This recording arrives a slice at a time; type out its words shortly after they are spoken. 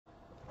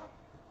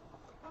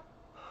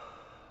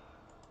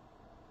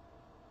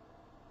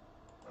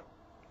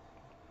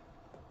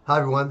Hi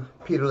everyone,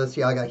 Peter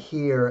Liciaga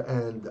here,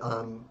 and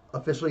I'm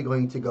officially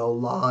going to go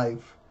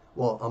live.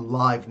 Well, I'm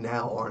live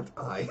now, aren't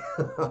I?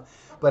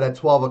 But at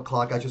 12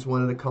 o'clock, I just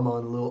wanted to come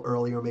on a little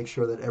earlier, make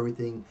sure that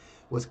everything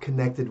was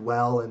connected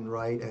well and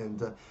right,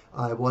 and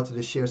I wanted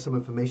to share some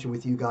information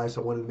with you guys,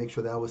 so I wanted to make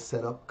sure that was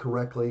set up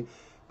correctly.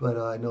 But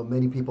I know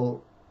many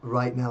people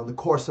right now, in the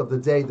course of the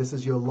day, this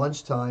is your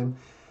lunchtime,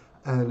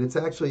 and it's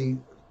actually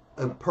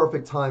a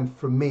perfect time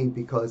for me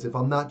because if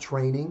I'm not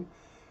training,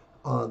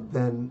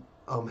 then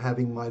I'm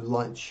having my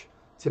lunch.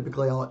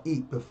 Typically, I'll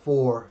eat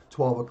before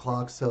 12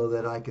 o'clock so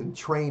that I can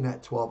train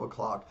at 12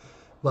 o'clock.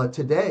 But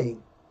today,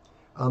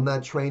 I'm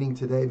not training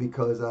today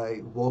because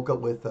I woke up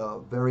with a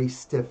very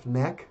stiff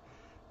neck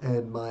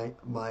and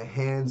my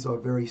hands are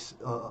very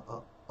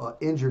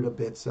injured a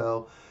bit.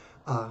 So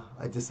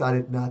I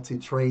decided not to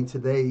train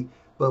today.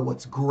 But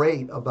what's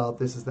great about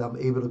this is that I'm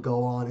able to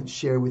go on and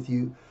share with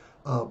you,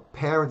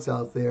 parents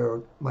out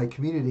there, my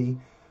community,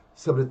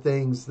 some of the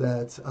things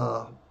that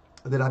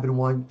I've been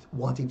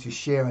wanting to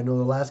share. I know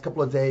the last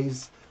couple of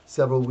days,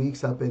 several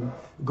weeks, I've been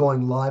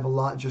going live a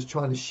lot, just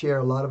trying to share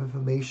a lot of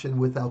information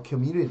with our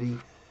community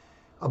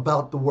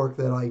about the work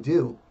that I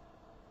do.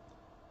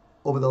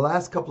 Over the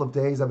last couple of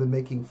days, I've been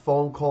making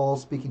phone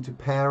calls, speaking to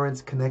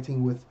parents,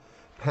 connecting with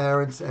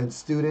parents and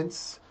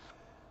students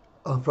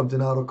from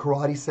Donato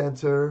Karate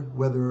Center,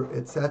 whether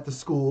it's at the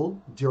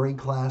school during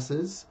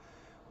classes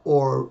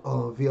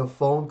or via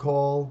phone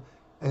call,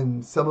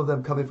 and some of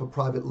them come in for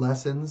private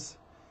lessons.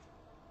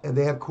 And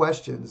they have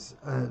questions,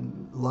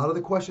 and a lot of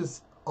the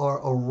questions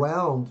are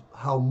around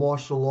how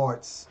martial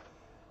arts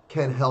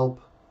can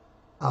help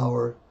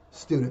our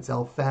students,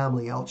 our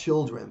family, our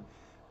children,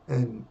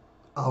 and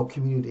our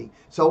community.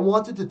 So I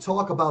wanted to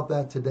talk about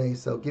that today.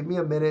 So give me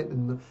a minute,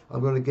 and I'm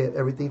going to get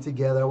everything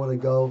together. I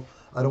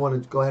don't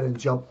want to go ahead and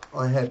jump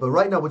ahead. But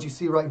right now, what you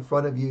see right in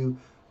front of you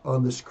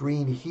on the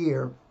screen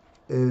here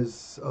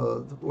is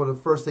one of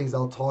the first things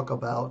I'll talk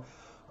about.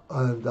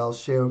 And I'll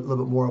share a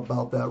little bit more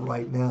about that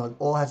right now. It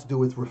all has to do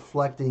with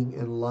reflecting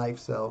in life.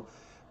 So,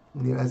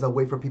 as I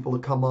wait for people to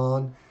come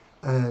on,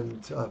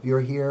 and if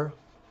you're here,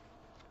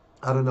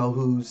 I don't know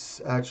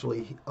who's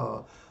actually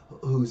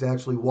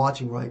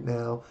watching right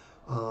now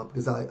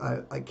because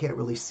I can't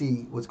really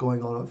see what's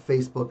going on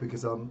Facebook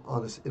because I'm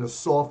in a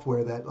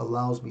software that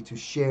allows me to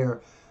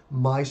share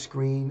my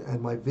screen and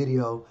my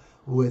video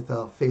with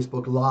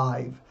Facebook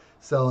Live.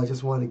 So I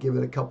just want to give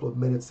it a couple of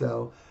minutes.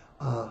 So.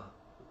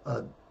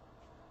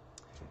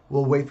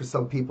 We'll wait for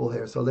some people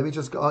here. So let me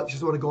just want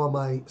to go on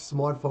my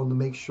smartphone to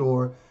make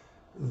sure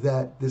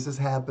that this is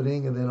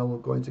happening, and then I'm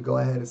going to go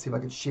ahead and see if I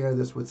can share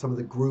this with some of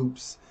the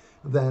groups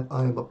that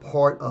I am a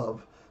part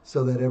of,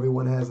 so that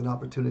everyone has an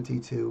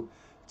opportunity to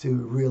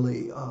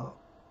really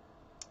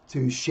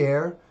to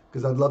share,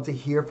 because I'd love to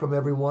hear from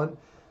everyone,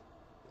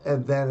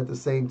 and then at the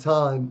same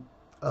time,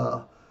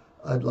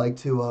 I'd like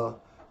to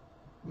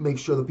make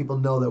sure that people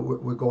know that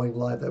we're going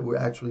live, that we're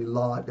actually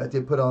live. I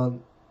did put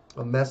on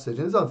a message,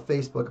 and it's on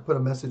Facebook. I put a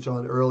message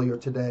on earlier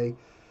today,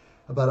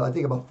 I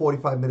think about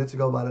 45 minutes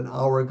ago, about an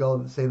hour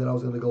ago, saying that I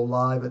was going to go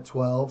live at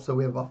 12. So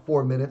we have about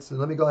 4 minutes.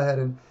 And let me go ahead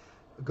and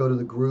go to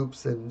the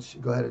groups and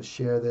go ahead and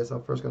share this.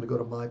 I'm first going to go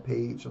to my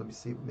page. Let me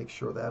see, make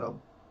sure that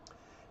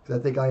because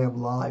I think I am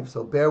live.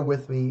 So bear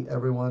with me,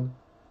 everyone,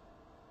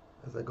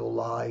 as I go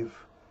live.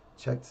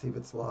 Check to see if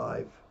it's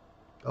live.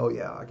 Oh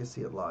yeah, I can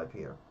see it live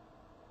here.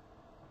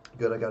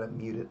 Good, I got it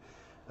muted.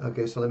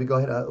 Okay, so let me go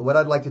ahead. What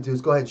I'd like to do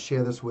is go ahead and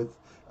share this with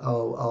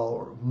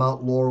our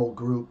Mount Laurel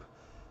group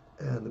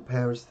and the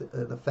parents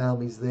and the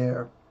families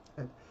there.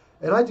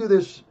 And I do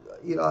this,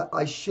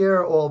 I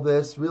share all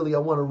this. Really, I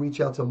want to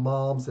reach out to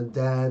moms and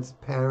dads,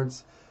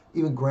 parents,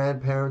 even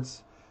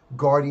grandparents,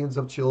 guardians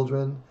of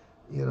children.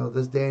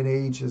 This day and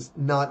age is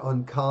not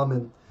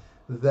uncommon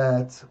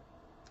that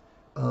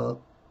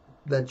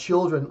that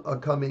children are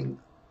coming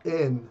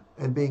in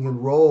and being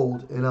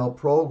enrolled in our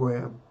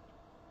program,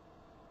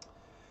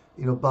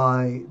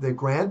 by their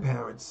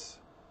grandparents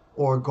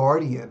or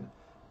guardian,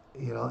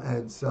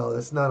 and so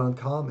that's not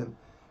uncommon.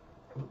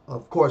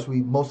 Of course,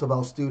 most of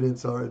our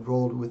students are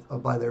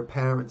enrolled by their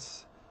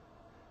parents,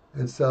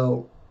 and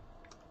so,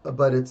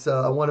 but it's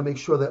I want to make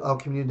sure that our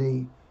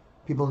community,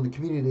 people in the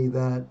community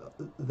that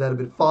have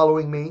been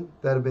following me,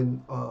 that have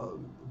been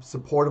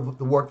supportive of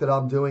the work that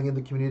I'm doing in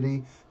the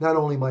community, not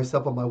only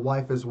myself but my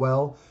wife as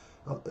well,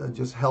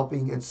 just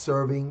helping and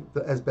serving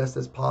as best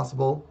as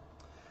possible.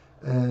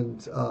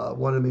 And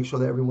want to make sure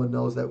that everyone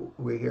knows that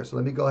we're here. So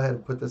let me go ahead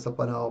and put this up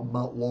on our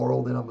Mount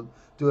Laurel. Then I'm going to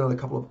do it on a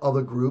couple of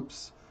other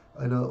groups.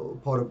 I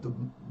know part of the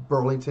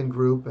Burlington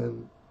group.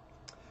 And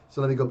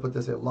so let me go put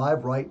this in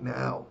live right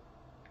now.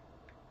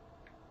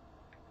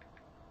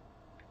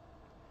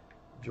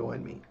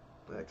 Join me.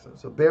 Excellent.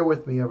 So bear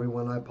with me,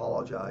 everyone. I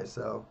apologize.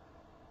 So,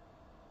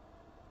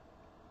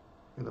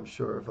 and I'm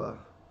sure if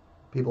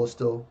people are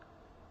still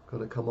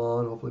going to come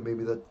on, hopefully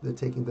maybe they're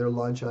taking their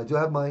lunch. And I do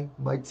have my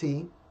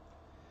tea.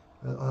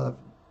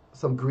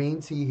 Some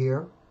green tea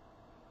here.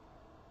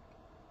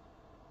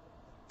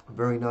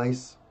 Very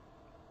nice.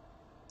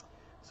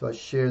 So I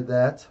shared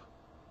that.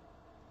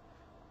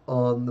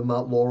 on the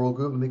Mount Laurel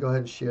group. Let me go ahead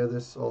and share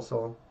this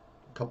also.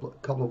 A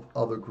couple of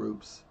other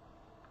groups.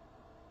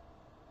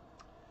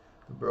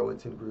 The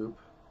Burlington group.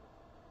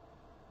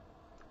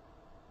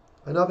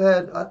 And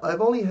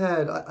I've only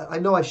had, I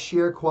know I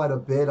share quite a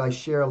bit. I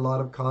share a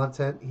lot of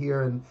content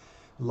here and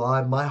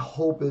live. My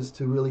hope is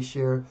to really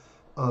share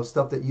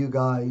stuff that you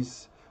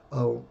guys,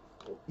 are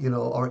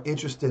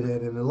interested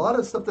in. And a lot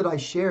of stuff that I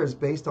share is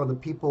based on the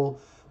people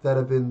that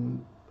have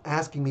been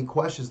asking me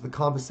questions, the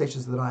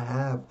conversations that I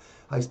have.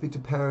 I speak to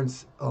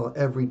parents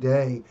every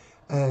day,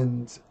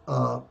 and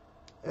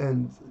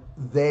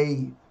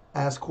they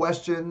ask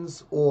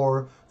questions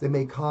or they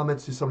make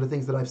comments to some of the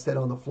things that I've said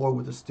on the floor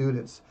with the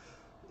students.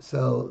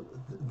 So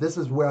this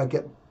is where I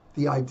get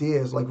the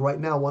ideas. Like right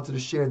now, I wanted to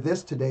share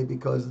this today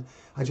because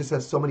I just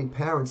have so many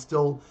parents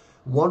still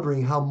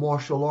wondering how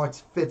martial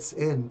arts fits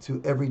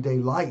into everyday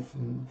life,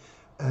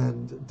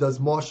 and does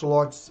martial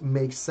arts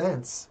make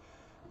sense?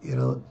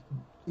 Because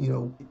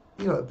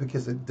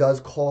it does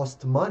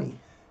cost money,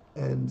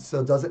 and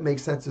so does it make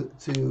sense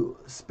to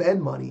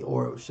spend money,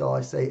 or shall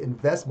I say,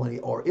 invest money,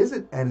 or is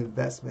it an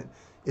investment?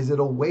 Is it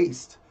a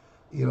waste,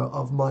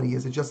 of money?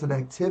 Is it just an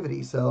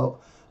activity? So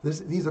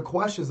these are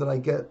questions that I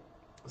get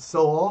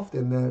so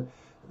often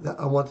that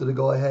I wanted to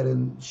go ahead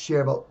and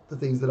share about the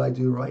things that I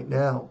do right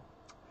now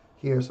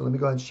here. So let me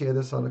go ahead and share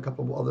this on a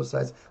couple of other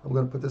sites. I'm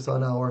going to put this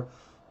on our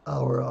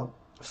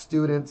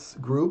students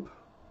group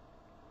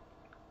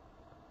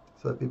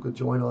so that people could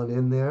join on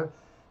in there,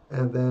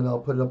 and then I'll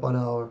put it up on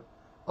our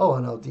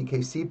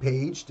DKC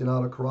page,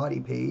 Donato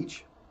Karate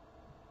page.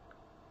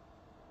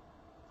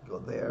 Go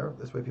there.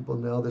 This way people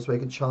know. This way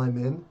you can chime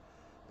in.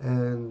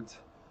 And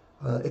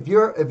if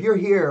you're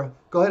here,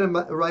 go ahead and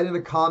write in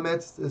the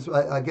comments.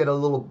 I get a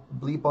little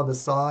bleep on the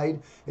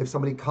side if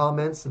somebody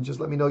comments, and just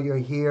let me know you're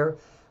here.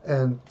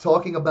 And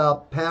talking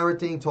about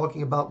parenting,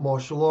 talking about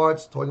martial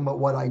arts, talking about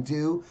what I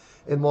do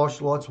in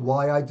martial arts,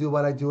 why I do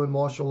what I do in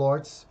martial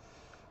arts.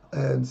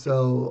 And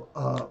so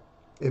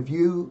if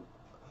you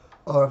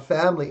are a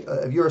family,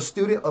 if you're a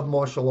student of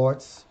martial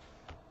arts,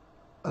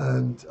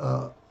 and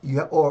you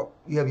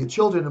have your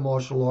children in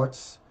martial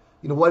arts,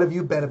 what have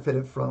you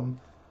benefited from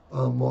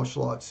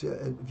martial arts?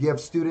 If you have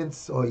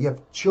students or you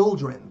have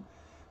children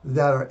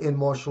that are in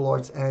martial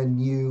arts, and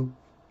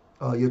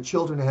your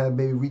children have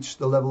maybe reached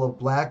the level of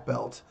black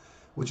belt,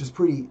 which is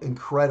pretty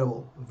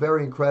incredible,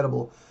 very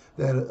incredible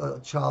that a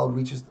child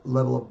reaches the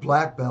level of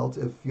black belt.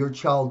 If your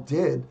child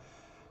did,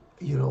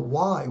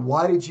 why?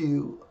 Why did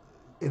you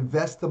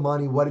invest the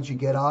money? What did you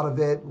get out of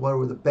it? What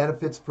were the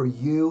benefits for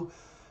you,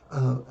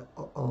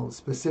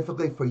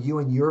 specifically for you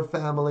and your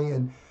family,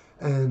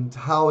 and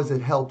how has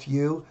it helped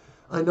you?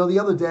 I know the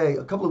other day,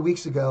 a couple of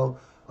weeks ago,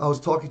 I was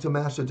talking to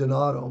Master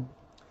Donato,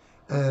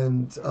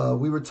 and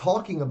we were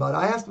talking about,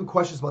 I asked him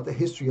questions about the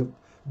history of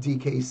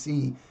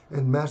DKC,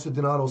 and Master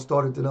Donato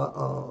started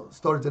Donato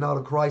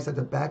Karate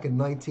Center back in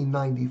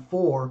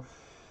 1994,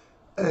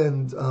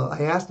 and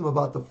I asked him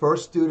about the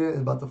first student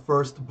and about the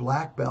first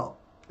black belt.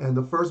 And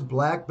the first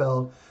black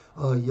belt,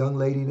 a young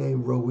lady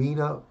named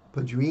Rowena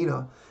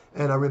Padrina,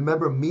 and I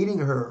remember meeting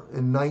her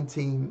in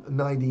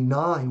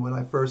 1999 when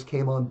I first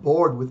came on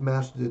board with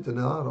Master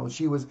Donato.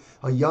 She was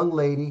a young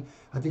lady.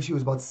 I think she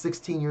was about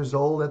 16 years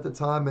old at the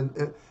time,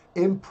 and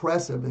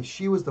impressive. And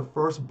she was the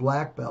first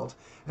black belt.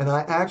 And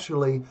I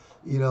actually,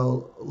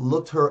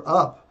 looked her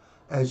up,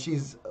 and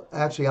she's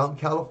actually out in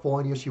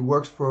California. She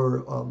works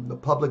for the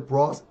public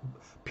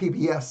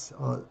PBS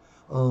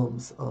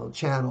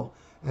channel.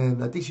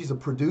 And I think she's a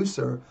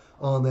producer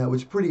on that,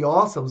 which is pretty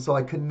awesome. So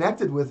I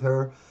connected with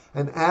her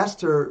and asked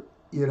her,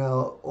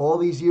 all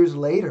these years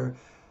later,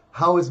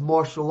 how has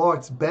martial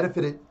arts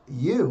benefited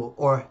you,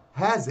 or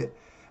has it?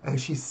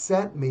 And she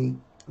sent me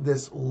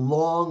this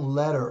long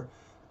letter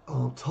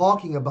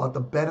talking about the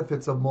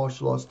benefits of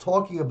martial arts,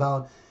 talking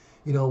about,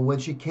 when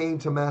she came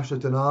to Master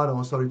Donato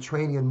and started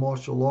training in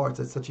martial arts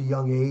at such a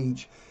young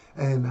age,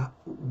 and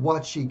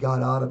what she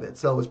got out of it.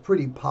 So it was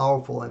pretty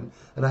powerful, and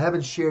I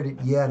haven't shared it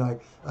yet.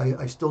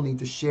 I still need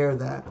to share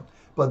that.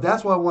 But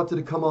that's why I wanted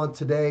to come on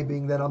today,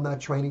 being that I'm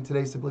not training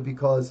today simply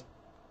because,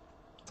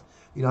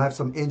 I have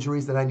some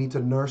injuries that I need to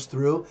nurse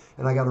through,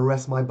 and I got to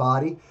rest my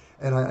body,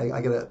 and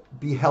I got to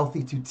be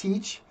healthy to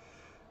teach.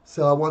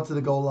 So I wanted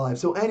to go live.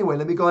 So anyway,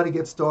 let me go ahead and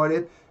get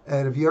started.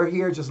 And if you're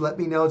here, just let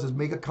me know. Just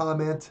make a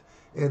comment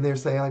in there,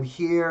 say I'm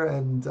here.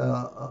 And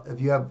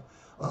if you have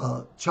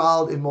a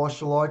child in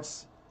martial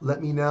arts,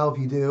 let me know if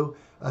you do.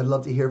 I'd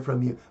love to hear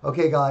from you.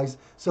 Okay, guys.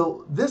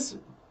 So this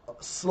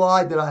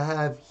slide that I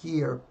have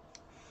here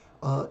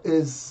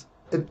is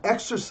an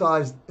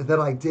exercise that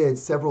I did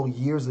several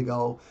years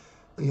ago.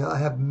 I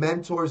have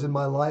mentors in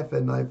my life,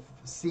 and I've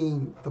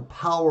seen the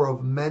power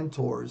of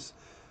mentors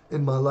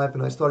in my life,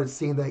 and I started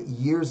seeing that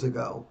years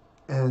ago.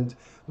 And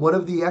one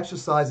of the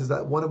exercises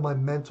that one of my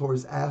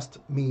mentors asked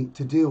me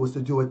to do was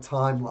to do a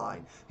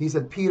timeline. He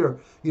said, Peter,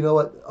 you know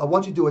what? I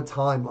want you to do a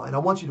timeline. I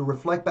want you to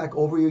reflect back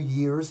over your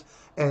years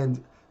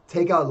and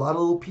take out a lot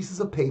of little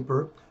pieces of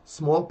paper,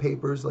 small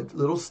papers, like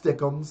little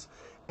stickums,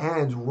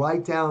 and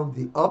write down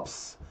the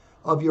ups,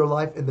 of your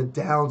life and the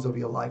downs of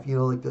your life. You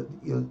know, like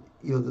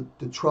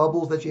the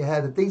troubles that you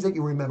had, the things that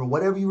you remember,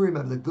 whatever you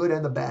remember, the good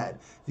and the bad,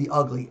 the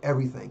ugly,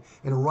 everything.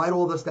 And write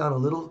all this down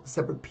on little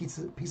separate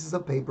pieces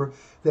of paper.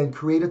 Then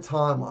create a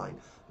timeline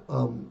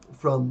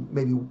from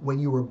maybe when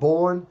you were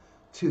born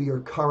to your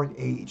current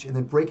age, and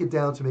then break it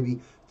down to maybe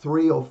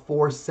 3 or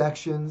 4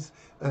 sections,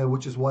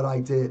 which is what I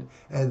did.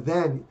 And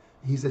then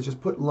he said, just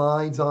put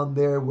lines on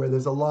there where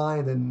there's a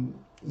line, and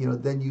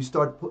then you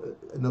start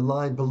in the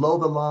line below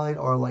the line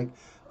are like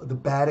the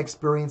bad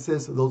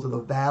experiences. Those are the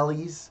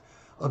valleys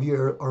of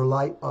your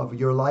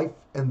life,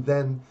 and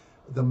then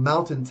the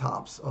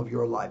mountaintops of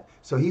your life.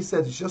 So he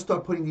says, just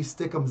start putting these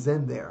stickums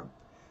in there,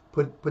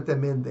 put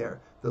them in there,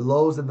 the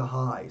lows and the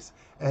highs,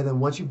 and then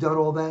once you've done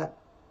all that,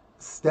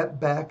 step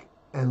back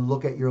and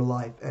look at your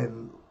life.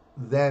 And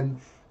then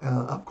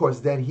of course,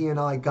 then he and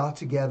I got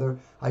together.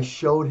 I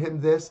showed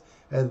him this,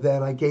 and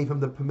then I gave him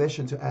the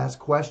permission to ask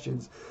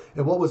questions.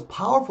 And what was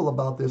powerful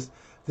about this,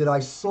 that I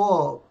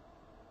saw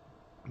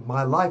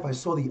my life, I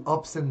saw the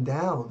ups and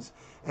downs,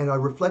 and I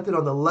reflected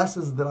on the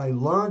lessons that I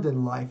learned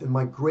in life. And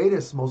my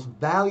greatest, most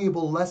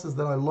valuable lessons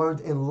that I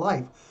learned in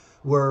life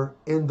were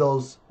in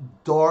those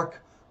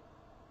dark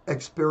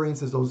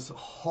experiences, those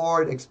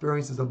hard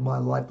experiences of my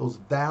life, those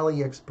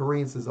valley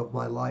experiences of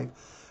my life,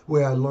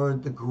 where I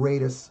learned the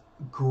greatest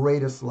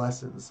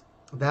lessons.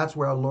 That's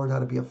where I learned how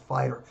to be a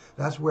fighter.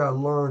 That's where I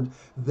learned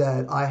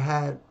that I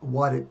had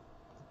what it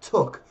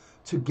took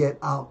to get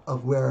out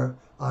of where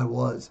I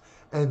was.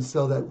 And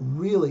so that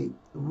really,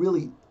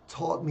 really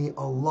taught me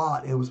a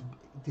lot. It was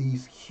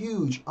these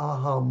huge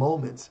aha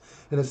moments.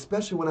 And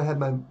especially when I had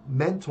my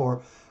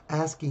mentor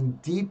asking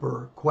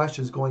deeper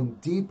questions, going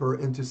deeper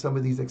into some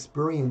of these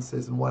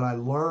experiences and what I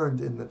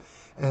learned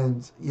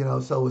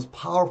so it was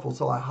powerful.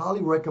 So I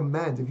highly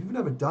recommend, if you've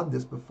never done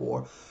this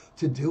before,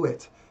 to do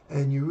it.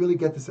 And you really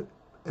get this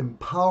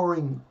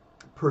empowering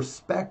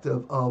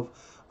perspective of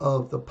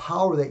the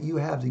power that you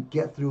have to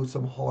get through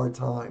some hard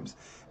times.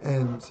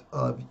 And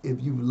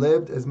if you've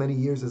lived as many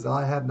years as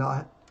I have,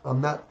 I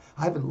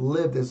haven't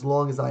lived as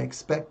long as I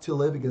expect to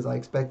live, because I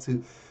expect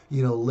to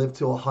live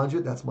to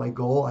 100. That's my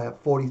goal. I have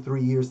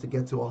 43 years to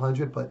get to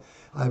 100, but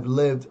I've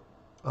lived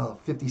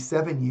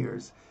 57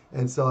 years.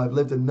 And so I've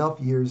lived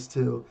enough years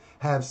to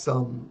have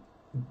some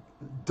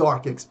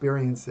dark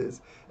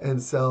experiences.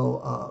 And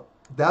so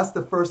that's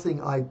the first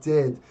thing I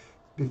did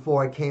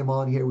before I came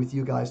on here with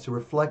you guys, to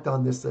reflect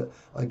on this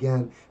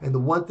again. And the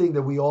one thing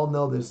that we all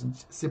know, there's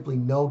simply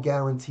no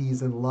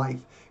guarantees in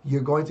life.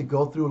 You're going to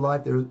go through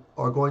life. There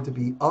are going to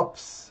be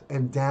ups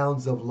and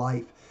downs of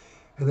life.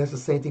 And that's the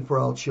same thing for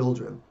our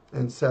children.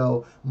 And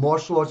so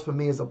martial arts for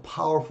me is a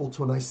powerful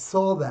tool. And I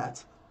saw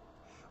that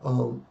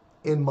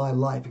in my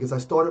life, because I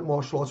started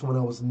martial arts when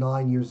I was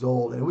 9 years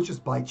old, and it was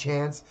just by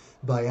chance,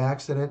 by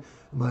accident.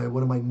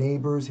 One of my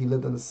neighbors, he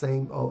lived in the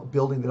same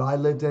building that I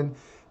lived in,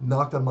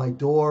 knocked on my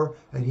door,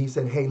 and he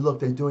said, hey,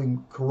 look, they're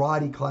doing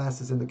karate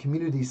classes in the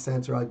community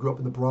center. I grew up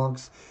in the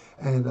Bronx,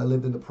 and I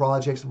lived in the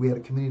projects. We had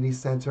a community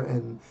center,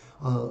 and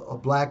a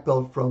black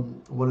belt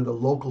from one of the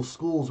local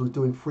schools was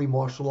doing free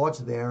martial arts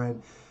there,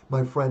 and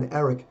my friend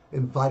Eric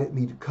invited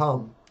me to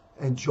come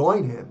and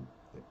join him.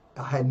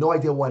 I had no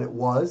idea what it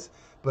was,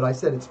 but I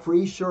said, it's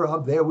free, sure,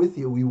 I'm there with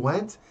you. We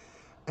went,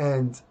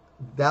 and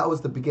that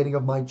was the beginning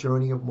of my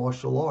journey of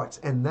martial arts.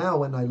 And now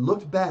when I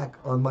looked back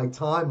on my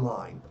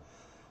timeline,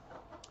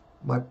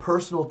 my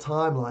personal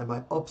timeline,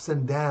 my ups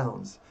and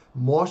downs,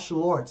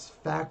 martial arts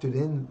factored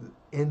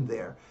in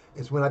there.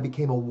 It's when I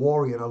became a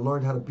warrior, and I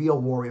learned how to be a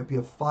warrior, be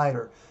a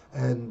fighter.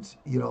 And,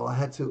 I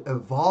had to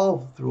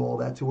evolve through all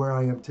that to where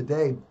I am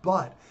today,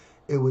 but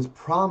it was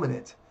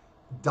prominent,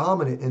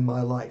 dominant in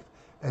my life.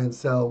 And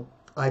so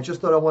I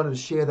just thought I wanted to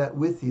share that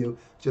with you,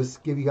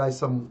 just give you guys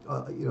some,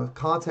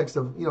 context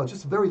of,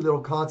 just very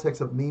little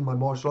context of me, my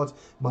martial arts,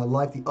 my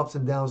life, the ups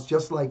and downs,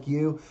 just like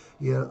you,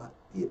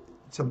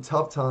 some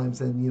tough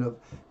times. And,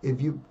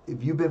 if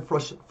you've been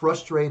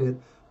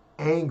frustrated,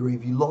 angry,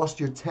 if you lost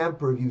your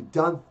temper, if you've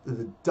done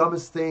the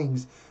dumbest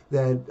things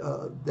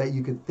that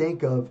you could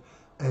think of,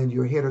 and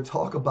you're here to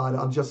talk about it,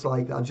 I'm just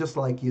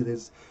like you.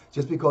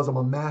 Just because I'm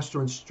a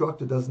master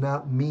instructor does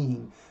not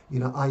mean,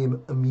 I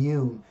am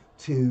immune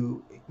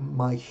to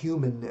my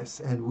humanness,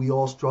 and we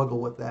all struggle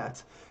with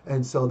that.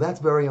 And so that's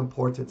very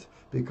important,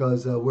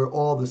 because we're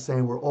all the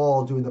same. We're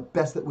all doing the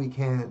best that we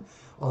can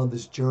on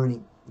this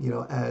journey,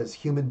 as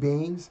human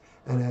beings,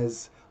 and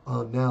as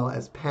now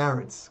as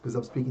parents, because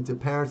I'm speaking to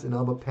parents and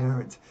I'm a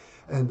parent,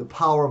 and the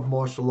power of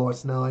martial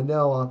arts. Now I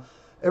know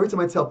every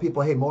time I tell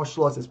people, hey,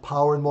 martial arts is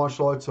power in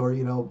martial arts, or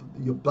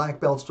your black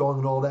belt strong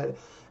and all that,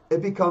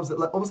 it becomes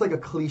almost like a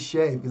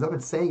cliche, because I've been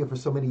saying it for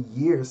so many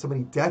years, so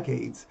many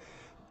decades.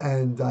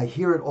 And I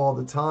hear it all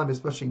the time,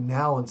 especially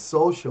now on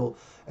social,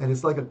 and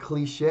it's like a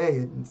cliche,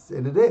 and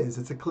it is.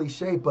 It's a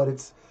cliche, but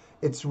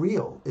it's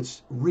real.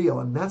 It's real,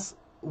 and that's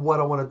what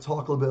I want to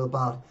talk a little bit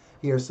about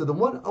here. So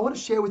I want to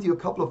share with you a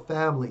couple of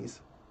families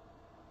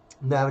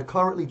that are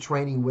currently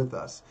training with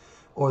us.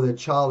 or their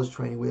child is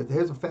training with.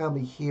 There's a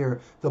family here,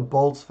 the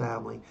Bolts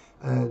family,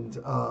 and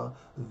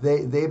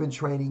they've been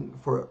training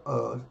for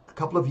a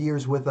couple of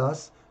years with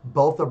us.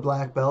 Both are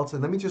black belts,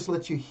 and let me just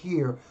let you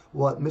hear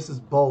what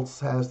Mrs. Bolts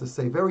has to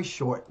say. Very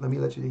short. Let me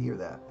let you hear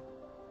that.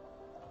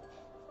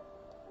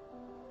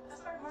 I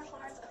started martial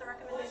arts at the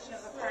recommendation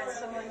of a friend,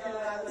 someone who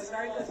I was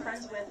very good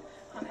friends with,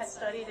 had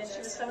studied, and she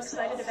was so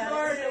excited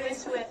about it and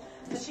so into it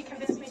that she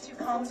convinced me to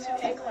come to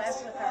a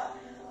class with her.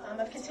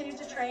 I've continued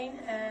to train,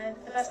 and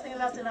the best thing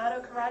about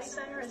Donato Karate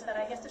Center is that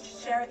I get to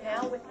share it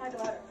now with my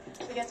daughter.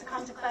 We get to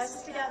come to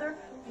classes together.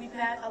 We've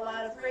met a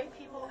lot of great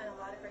people and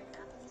a lot of great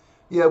families.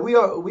 Yeah,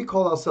 we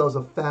call ourselves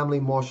a family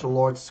martial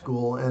arts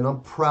school, and I'm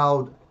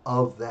proud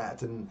of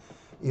that. And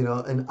you know,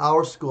 in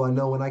our school, I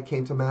know when I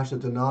came to Master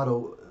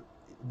Donato,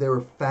 there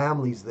were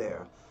families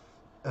there,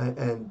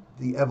 and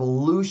the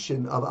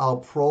evolution of our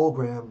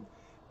program,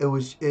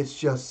 it's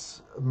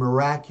just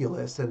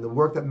miraculous. And the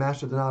work that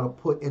Master Donato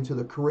put into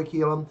the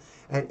curriculum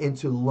and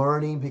into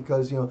learning,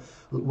 because you know,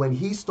 when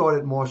he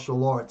started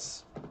martial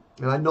arts,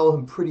 and I know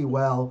him pretty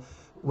well,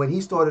 when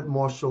he started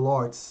martial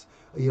arts,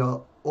 you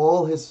know,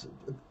 all his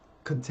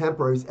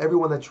contemporaries,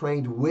 everyone that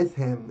trained with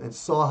him and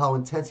saw how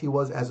intense he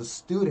was as a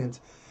student,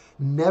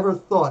 never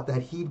thought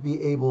that he'd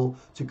be able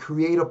to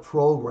create a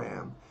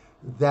program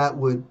that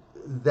would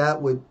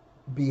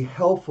be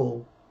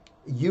helpful,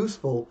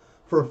 useful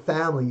for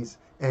families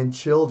and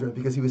children,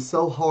 because he was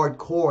so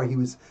hardcore, he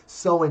was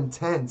so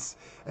intense,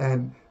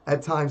 and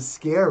at times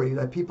scary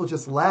that people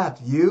just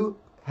laughed. You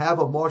have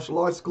a martial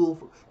arts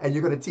school and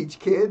you're going to teach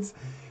kids?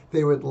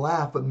 They would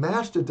laugh. But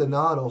Master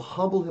Donato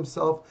humbled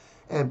himself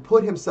and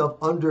put himself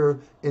under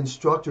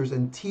instructors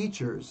and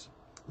teachers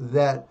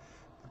that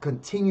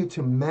continued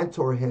to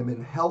mentor him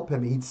and help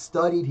him. He'd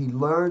studied, he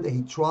learned,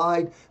 he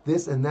tried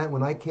this and that.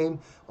 When I came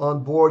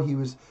on board, he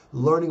was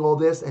learning all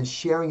this and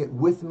sharing it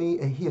with me,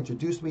 and he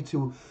introduced me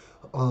to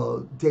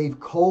Dave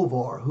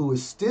Kovar, who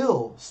is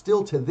still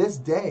to this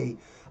day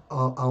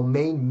our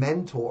main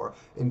mentor,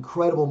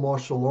 incredible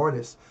martial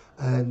artist.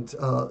 And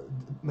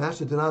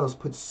Master Donato's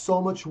put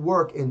so much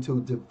work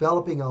into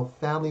developing our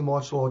family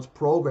martial arts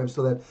program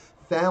so that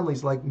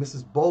families like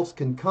Mrs. Bolts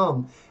can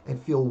come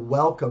and feel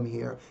welcome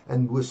here.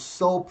 And we're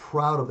so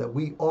proud of that.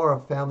 We are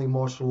a family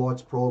martial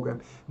arts program.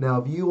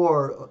 Now, if you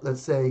are,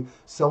 let's say,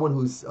 someone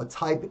who's a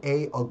type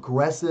A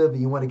aggressive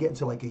and you want to get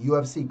into like a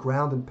UFC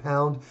ground and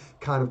pound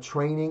kind of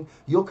training,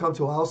 you'll come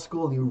to our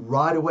school and you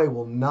right away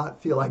will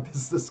not feel like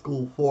this is the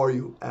school for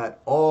you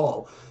at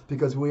all,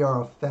 because we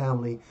are a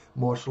family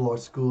martial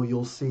arts school.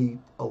 You'll see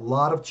a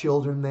lot of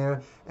children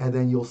there, and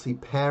then you'll see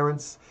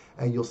parents,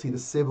 and you'll see the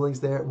siblings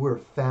there. We're a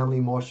family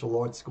martial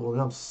arts school,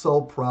 and I'm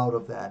so proud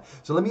of that.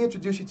 So let me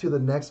introduce you to the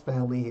next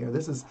family here.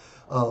 This is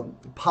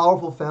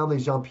powerful family,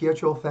 Jean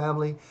Pietro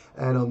family,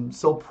 and I'm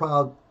so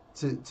proud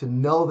to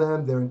know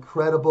them. They're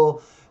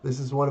incredible. This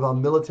is one of our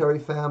military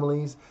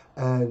families,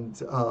 and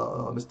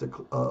Mr.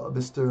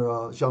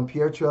 Jean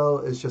Pietro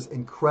is just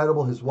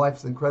incredible. His wife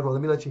is incredible.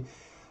 Let me let you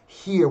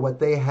hear what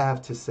they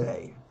have to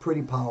say.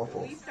 Pretty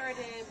powerful. We started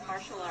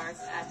martial arts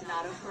at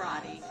Donato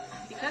Karate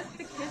because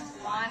the kids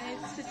wanted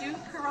to do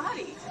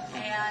karate,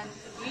 and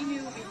we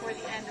knew before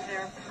the end of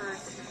their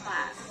first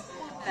class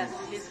that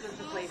this was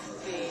the place to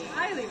be.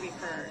 Highly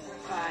referred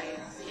by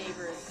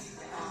neighbors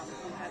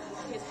who had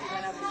kids who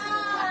went up to the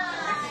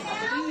class.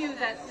 So we knew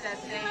that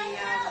they,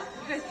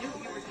 you guys knew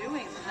what you were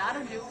doing.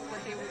 Donato knew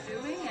what they were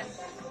doing,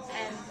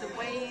 and the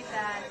way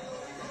that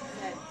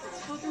the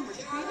children were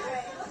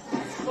treated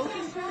and spoken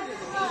to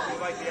was amazing.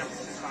 We like the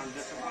emphasis on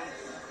discipline,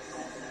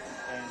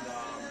 and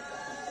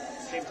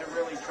seem to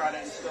really try to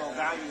instill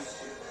values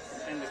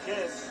in the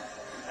kids,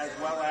 as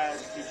well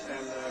as teach them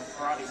the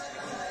karate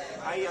skills.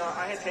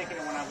 I had taken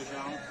it when I was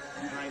young,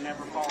 and I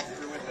never followed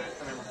through with it,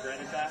 and I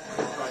regretted that.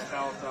 So I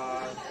felt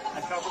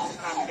it was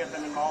time to get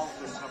them involved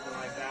in something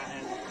like that,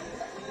 and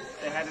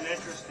they had an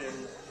interest in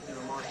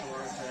martial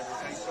arts and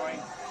everything. So I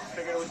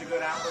figured it was a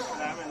good outlet for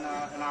them and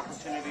an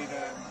opportunity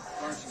to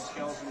learn some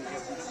skills and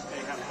get them to stay,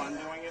 have fun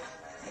doing it.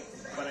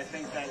 But I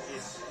think that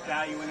its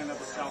value in and of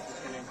itself is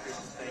going to increase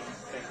as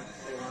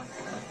they learn.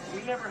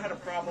 We never had a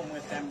problem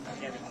with them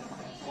getting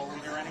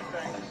bullied or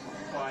anything,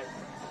 but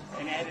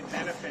an added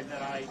benefit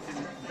that I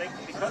didn't think,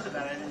 because of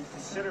that, I didn't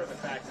consider the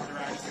fact that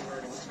they're actually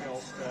learning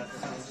skills to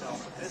defend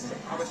themselves with this.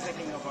 I was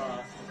thinking of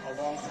a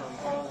long-term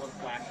goal of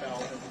black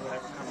belt and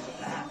whatever comes with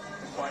that,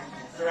 but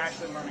they're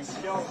actually learning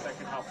skills that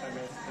can help them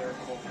if they're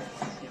bullied,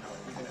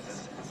 even at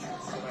this age.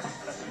 So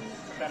that's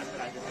the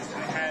benefit I get.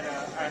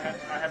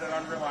 I had an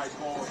unrealized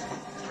goal as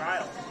a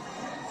child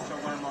to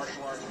learn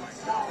martial arts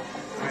myself.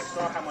 And I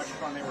saw how much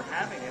fun they were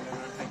having it,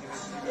 and I'm thinking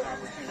this is a good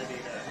opportunity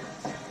to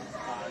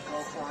go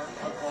for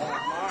a goal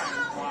of mine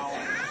while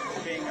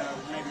being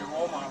maybe a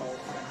role model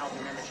and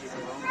helping them achieve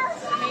their own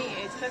goals. For me,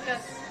 it took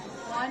us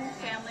one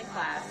family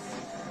class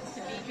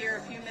to be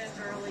here a few minutes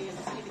early and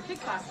to see the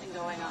kickboxing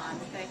going on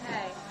and say,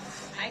 hey,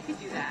 I could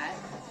do that.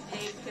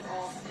 They could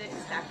all sit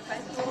and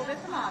sacrifice a little bit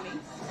for mommy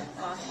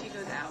while she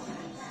goes out and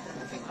does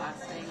the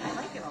kickboxing. I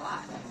like it a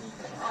lot.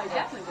 I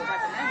definitely would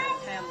recommend it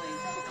to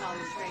families to come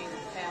and train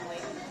with the family,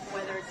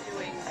 whether it's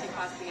doing kickboxing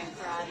kickboxing and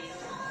karate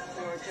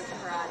or just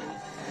karate.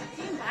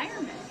 The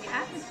environment, the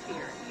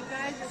atmosphere. You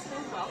guys are so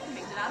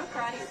welcoming. Donato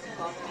Karate is so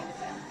welcoming to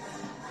parents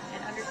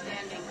and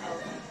understanding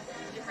of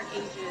different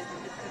ages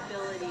and different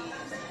abilities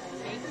and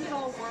making it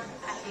all work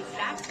at the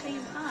exact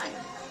same time.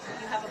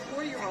 You have a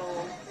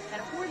 4-year-old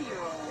and a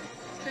 40-year-old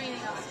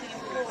training on the same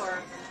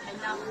floor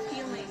and not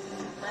feeling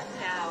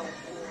left out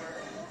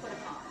or put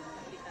upon.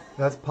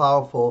 That's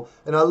powerful.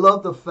 And I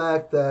love the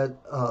fact that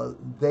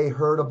they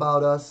heard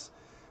about us.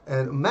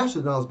 And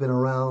Master Donato's been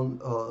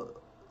around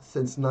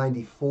since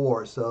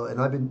 94. So, and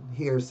I've been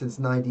here since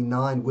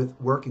 99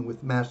 working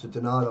with Master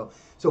Donato.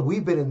 So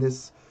we've been in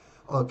this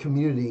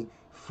community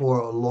for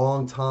a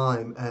long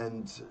time,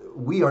 and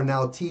we are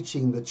now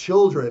teaching the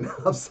children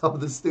of some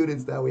of the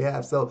students that we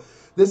have. So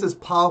this is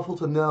powerful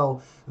to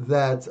know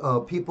that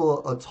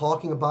people are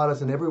talking about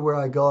us, and everywhere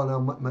I go,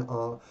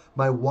 and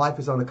my wife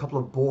is on a couple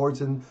of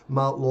boards in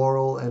Mount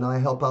Laurel, and I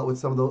help out with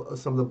some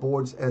of the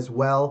boards as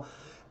well.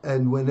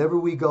 And whenever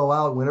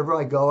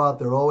I go out,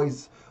 they're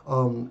always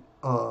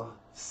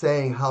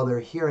saying how they're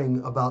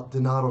hearing about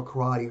Donato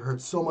Karate,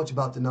 heard so much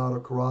about Donato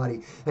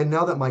Karate. And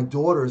now that my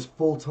daughter is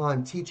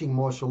full-time teaching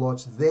martial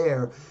arts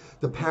there,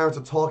 the parents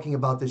are talking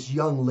about this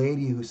young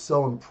lady who's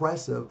so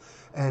impressive.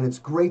 And it's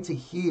great to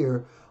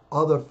hear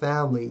other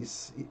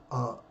families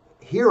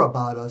hear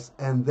about us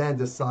and then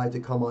decide to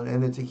come on,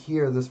 and then to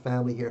hear this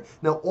family here.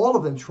 Now, all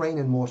of them train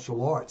in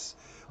martial arts.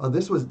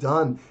 This was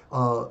done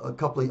a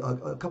couple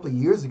of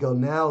years ago.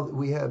 Now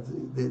we have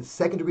the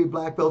second-degree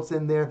black belts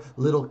in there.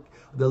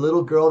 The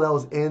little girl that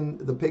was in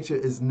the picture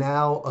is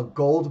now a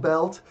gold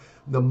belt.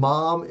 The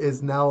mom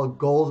is now a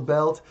gold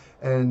belt,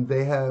 and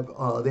they have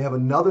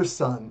another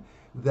son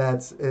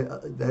that's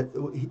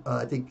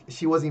I think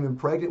she wasn't even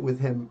pregnant with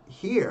him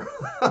here.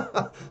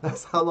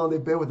 That's how long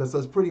they've been with us. So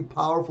it's pretty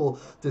powerful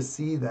to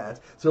see that.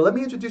 So let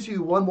me introduce you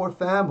to one more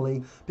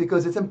family,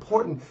 because it's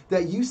important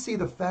that you see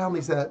the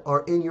families that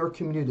are in your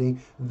community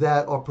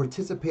that are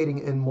participating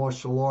in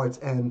martial arts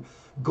and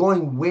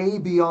going way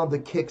beyond the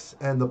kicks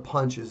and the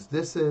punches.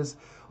 This is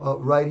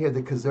right here,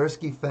 the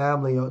Kozerski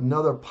family,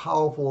 another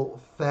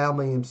powerful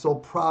family. I'm so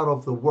proud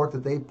of the work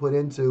that they put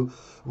into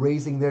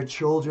raising their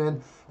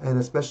children, and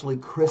especially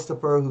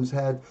Christopher, who's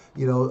had,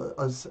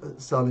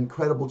 some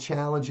incredible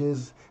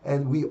challenges,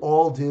 and we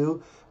all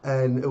do.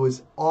 And it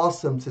was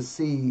awesome to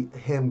see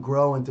him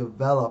grow and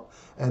develop.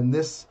 And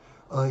this,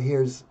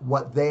 here's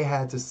what they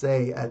had to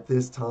say at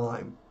this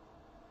time.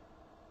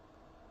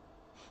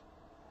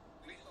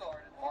 We started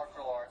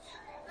martial arts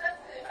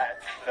at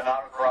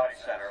Donato Karate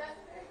Center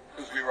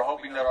because we were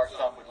hoping that our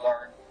son would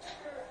learn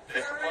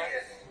discipline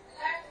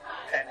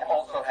and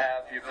also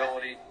have the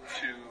ability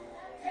to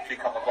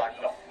become a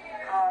black belt.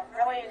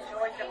 Really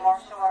enjoyed the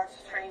martial arts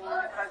training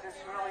because it's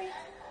really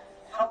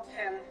helped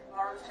him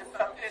learn to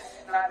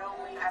focus not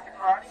only at the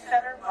Karate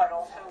Center but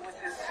also with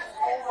his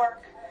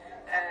schoolwork,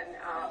 and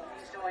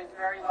he's doing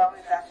very well.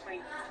 He's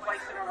actually twice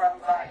in a row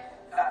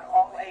got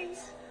all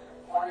A's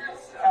on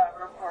his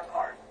report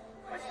card,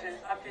 which is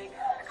a big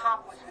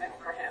accomplishment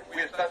for him.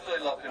 We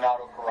especially love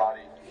Donato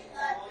Karate.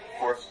 Of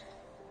course,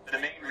 the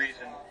main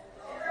reason,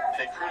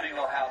 they truly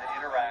know how to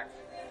interact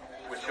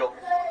with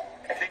children.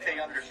 I think they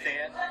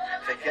understand,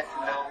 they get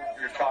to know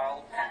your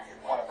child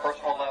on a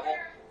personal level,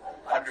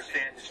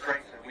 understand his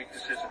strengths and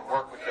weaknesses, and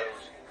work with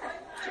those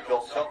to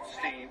build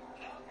self-esteem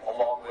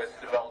along with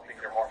developing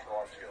their martial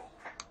arts skills.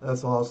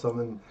 That's awesome.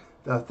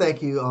 And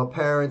thank you,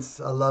 parents.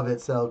 I love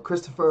it. So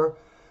Christopher,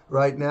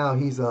 right now,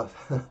 he's a,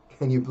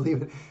 can you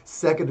believe it,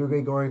 second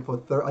degree going for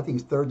third. I think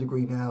he's third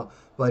degree now.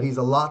 But he's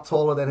a lot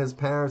taller than his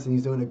parents, and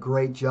he's doing a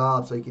great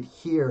job. So you could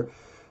hear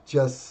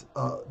just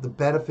the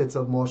benefits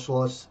of martial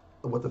arts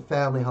with the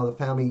family, how the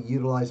family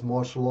utilized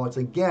martial arts.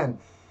 Again,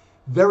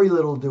 very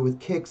little to do with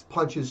kicks,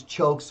 punches,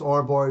 chokes,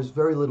 arm bars,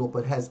 very little,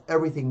 but has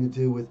everything to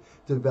do with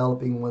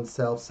developing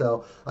oneself.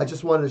 So I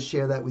just wanted to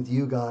share that with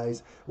you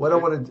guys. What I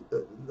want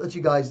to let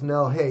you guys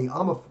know, hey,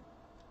 I'm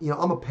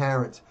a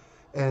parent,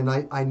 and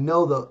I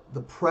know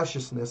the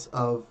preciousness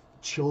of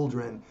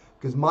children,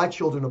 because my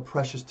children are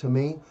precious to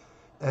me,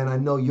 and I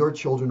know your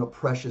children are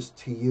precious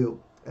to you.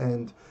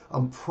 And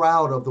I'm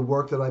proud of the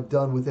work that I've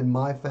done within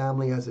my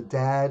family as a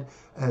dad,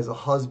 as a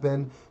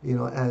husband,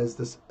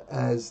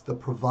 as the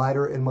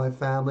provider in my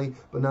family.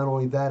 But not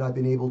only that, I've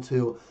been able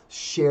to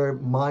share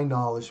my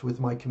knowledge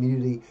with my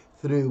community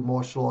through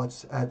martial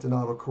arts at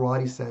Donato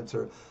Karate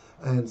Center.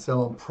 And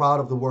so I'm proud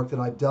of the work that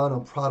I've done.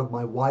 I'm proud of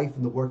my wife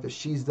and the work that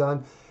she's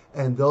done.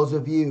 And those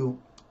of you,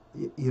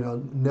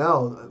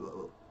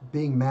 know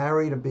being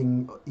married and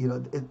being,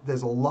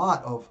 there's a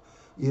lot of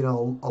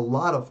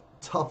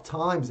tough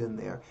times in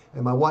there.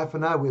 And my wife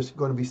and I, we're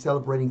going to be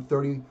celebrating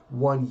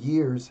 31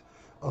 years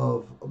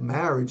of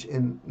marriage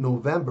in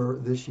November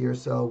this year.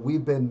 So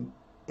we've been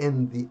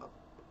in the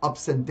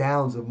ups and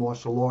downs of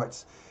martial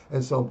arts.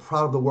 And so I'm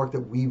proud of the work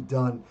that we've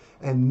done.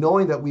 And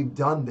knowing that we've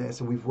done this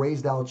and we've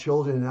raised our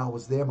children, and I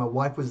was there, my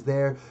wife was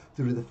there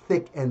through the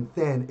thick and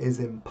thin, is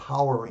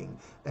empowering.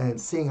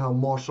 And seeing how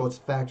martial arts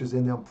factors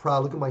in there, I'm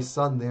proud. Look at my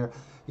son there.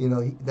 You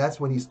know, that's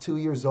when he's 2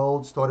 years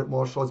old, started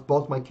martial arts.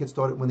 Both my kids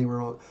started when they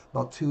were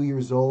about 2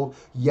 years old.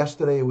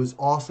 Yesterday, it was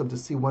awesome to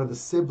see one of the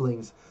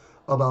siblings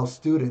of our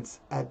students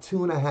at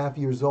 2.5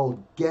 years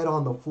old get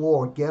on the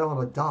floor, get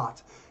on a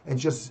dot, and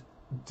just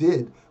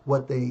did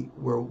what they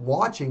were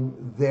watching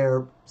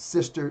their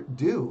sister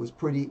do. It was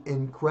pretty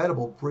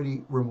incredible,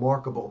 pretty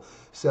remarkable.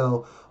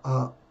 So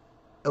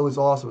it was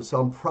awesome. So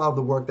I'm proud of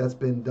the work that's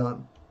been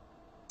done.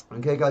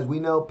 Okay, guys, we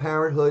know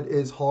parenthood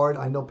is hard.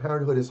 I know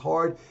parenthood is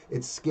hard.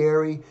 It's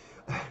scary.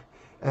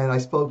 And I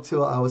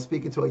was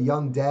speaking to a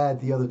young dad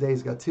the other day.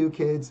 He's got 2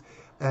 kids,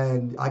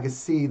 and I could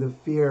see the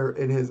fear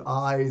in his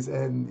eyes,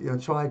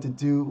 and trying to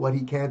do what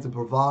he can to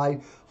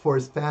provide for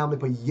his family,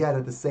 but yet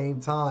at the same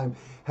time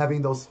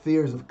having those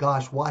fears of,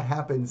 gosh, what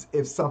happens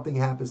if something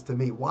happens to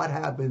me? What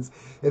happens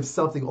if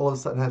something all of a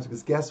sudden happens?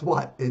 Because guess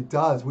what? It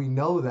does. We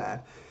know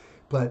that.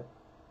 But,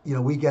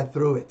 we get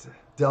through it,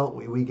 don't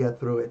we? We get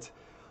through it.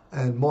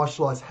 And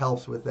martial arts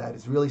helps with that.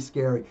 It's really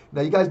scary.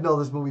 Now, you guys know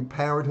this movie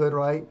Parenthood,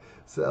 right?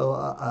 So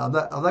I'm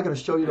not going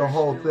to show you the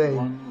whole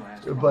thing,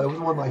 but it was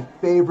one of my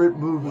favorite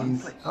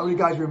movies. How many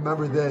guys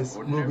remember this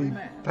movie,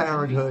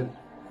 Parenthood?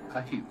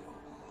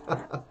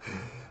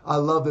 I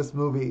love this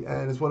movie,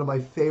 and it's one of my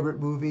favorite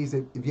movies.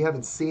 If you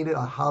haven't seen it,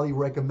 I highly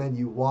recommend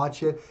you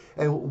watch it.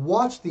 And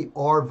watch the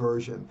R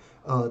version.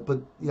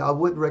 But I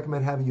wouldn't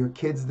recommend having your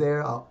kids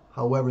there.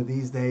 However,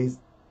 these days,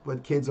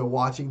 what kids are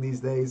watching these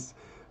days,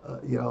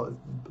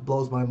 it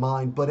blows my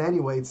mind. But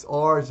anyway, it's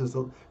ours.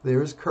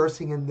 There is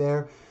cursing in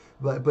there,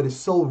 but it's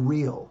so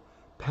real.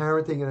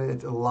 Parenting, and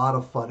it's a lot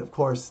of fun. Of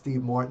course,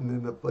 Steve Martin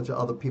and a bunch of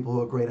other people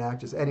who are great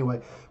actors. Anyway,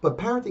 but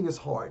parenting is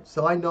hard.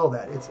 So I know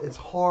that. It's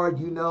hard.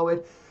 You know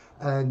it.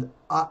 And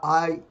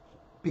I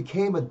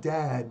became a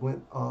dad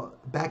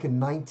back in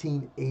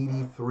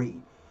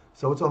 1983.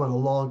 So we're talking about a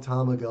long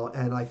time ago.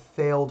 And I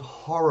failed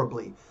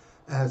horribly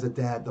as a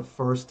dad the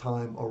first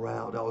time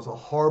around. I was a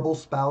horrible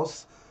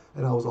spouse.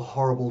 And I was a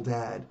horrible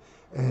dad.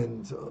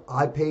 And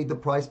I paid the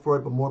price for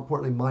it, but more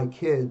importantly, my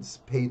kids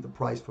paid the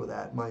price for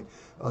that.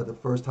 The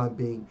first time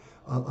being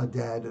a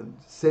dad. And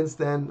since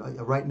then,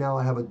 right now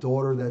I have a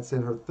daughter that's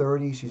in her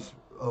 30s. She's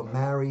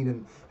married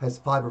and has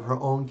 5 of her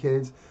own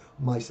kids.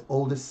 My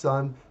oldest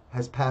son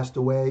has passed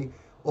away.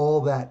 All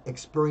that,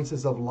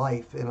 experiences of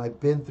life, and I've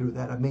been through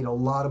that. I've made a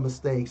lot of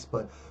mistakes,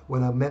 but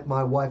when I met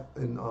my wife,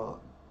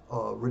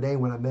 Renee,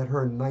 when I met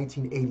her in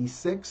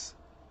 1986,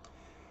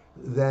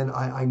 then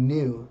I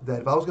knew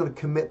that if I was going to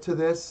commit to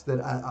this,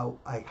 that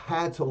I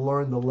had to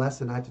learn the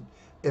lesson. I had to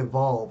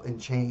evolve and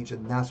change,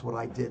 and that's what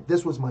I did.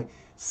 This was my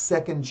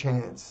second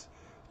chance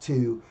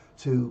to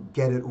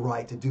get it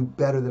right, to do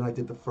better than I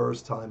did the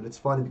first time. And it's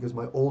funny because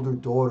my older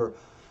daughter,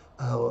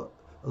 a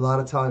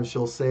lot of times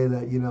she'll say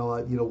that,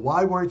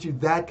 why weren't you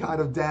that kind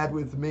of dad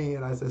with me?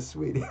 And I said,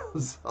 sweetie, I'm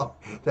sorry.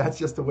 That's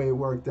just the way it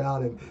worked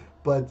out.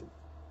 But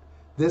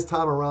this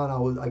time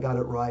around, I got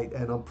it right,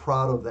 and I'm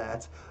proud of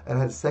that. And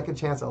I had a second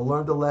chance. I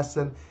learned the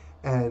lesson,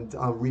 and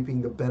I'm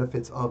reaping the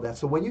benefits of that.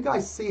 So when you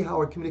guys see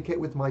how I communicate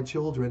with my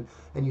children,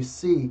 and you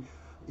see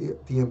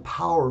the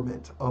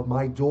empowerment of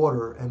my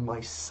daughter and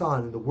my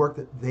son, and the work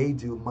that they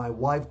do, my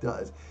wife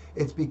does,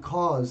 it's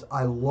because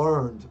I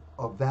learned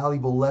a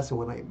valuable lesson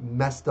when I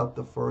messed up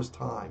the first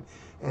time.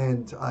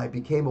 And I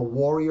became a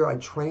warrior. I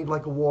trained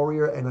like a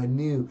warrior, and I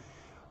knew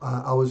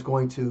I was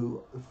going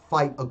to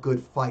fight a good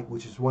fight,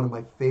 which is one of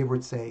my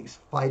favorite sayings,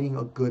 fighting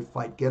a good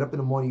fight. Get up in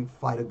the morning and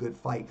fight a good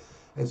fight.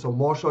 And so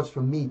martial arts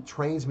for me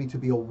trains me to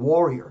be a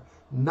warrior,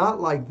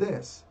 not like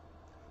this,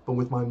 but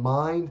with my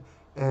mind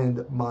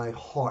and my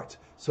heart,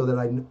 so that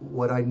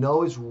what I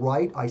know is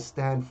right, I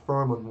stand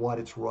firm on what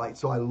is right.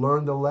 So I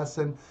learned the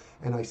lesson,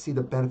 and I see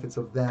the benefits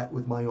of that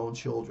with my own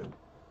children.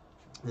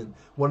 And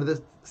one of the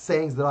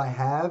sayings that I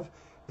have,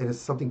 and it's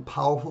something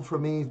powerful for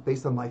me,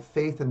 based on my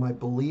faith and my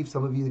belief.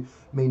 Some of you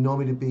may know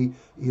me to be,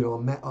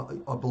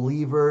 a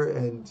believer,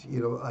 and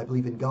I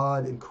believe in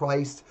God and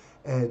Christ.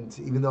 And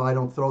even though I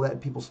don't throw that in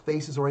people's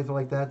faces or anything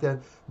like that,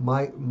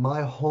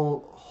 my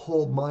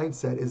whole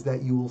mindset is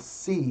that you will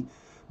see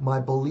my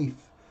belief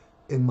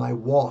in my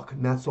walk,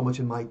 not so much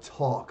in my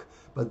talk.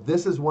 But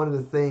this is one of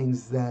the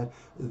things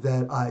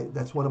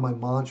that's one of my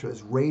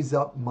mantras: raise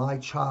up my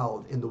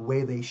child in the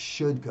way they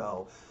should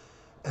go.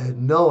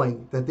 And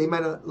knowing that they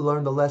might not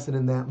learn the lesson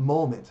in that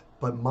moment,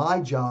 but my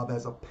job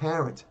as a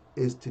parent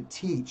is to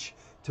teach,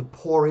 to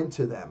pour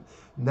into them,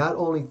 not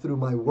only through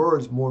my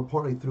words, more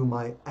importantly through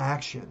my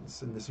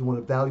actions. And this is one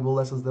of the valuable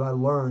lessons that I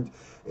learned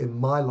in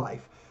my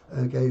life,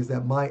 okay, is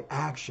that my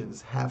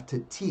actions have to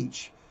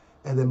teach,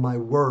 and then my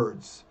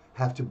words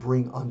have to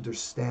bring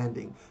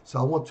understanding. So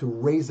I want to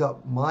raise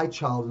up my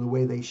child in the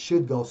way they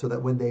should go, so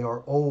that when they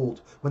are old,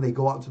 when they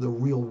go out into the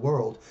real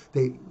world,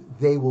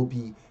 they will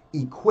be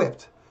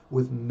equipped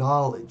with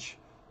knowledge,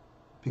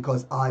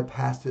 because I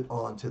passed it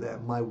on to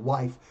them. My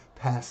wife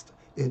passed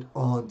it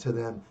on to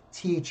them.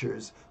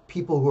 Teachers,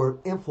 people who are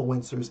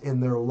influencers in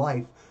their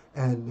life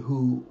and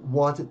who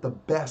wanted the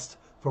best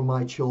for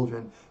my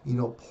children,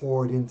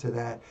 poured into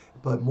that.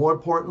 But more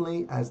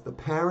importantly, as the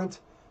parent,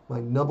 my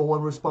number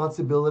one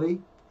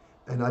responsibility,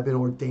 and I've been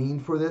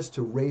ordained for this,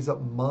 to raise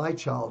up my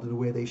child in the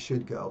way they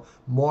should go.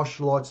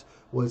 Martial arts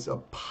was a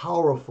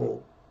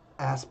powerful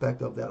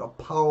aspect of that, a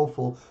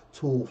powerful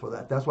tool for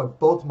that. That's why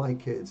both my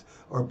kids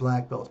are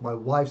black belts. My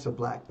wife's a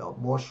black belt.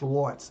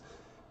 Martial arts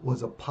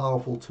was a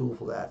powerful tool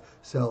for that.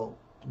 So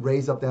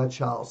raise up that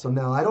child. So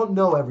now I don't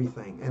know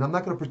everything, and I'm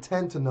not going to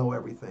pretend to know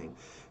everything.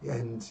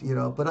 And,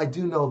 but I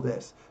do know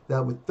this,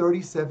 that with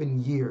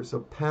 37 years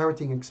of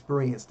parenting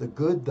experience, the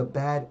good, the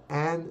bad,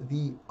 and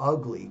the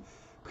ugly,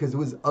 because it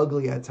was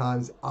ugly at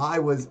times. I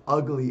was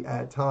ugly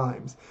at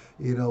times,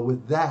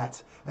 with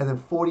that. And then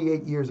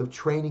 48 years of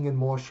training in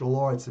martial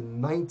arts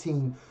and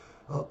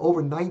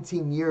over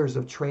 19 years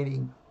of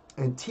training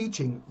and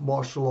teaching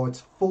martial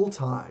arts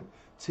full-time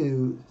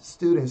to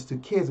students, to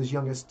kids as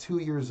young as 2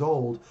 years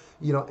old,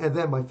 and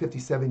then my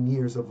 57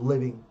 years of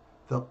living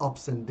the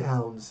ups and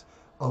downs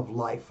of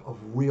life, of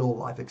real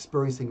life,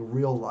 experiencing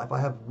real life.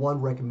 I have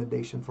one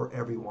recommendation for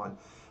everyone,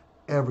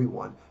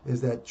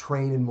 is that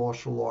train in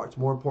martial arts.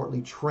 More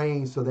importantly,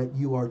 train so that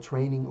you are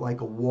training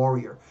like a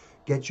warrior.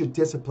 Get your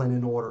discipline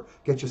in order.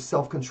 Get your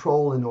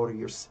self-control in order,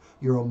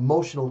 your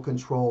emotional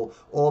control.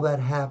 All that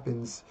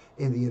happens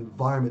in the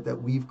environment that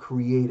we've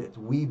created.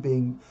 We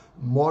being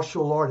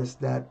martial artists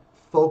that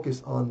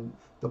focus on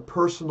the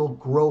personal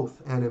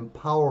growth and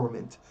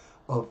empowerment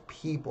of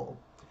people,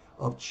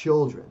 of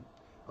children,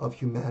 of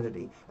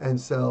humanity. And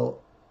so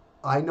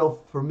I know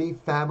for me,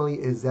 family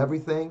is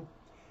everything.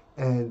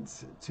 And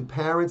to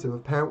parents, if a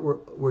parent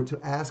were to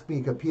ask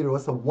me, Peter,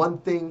 what's the one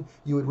thing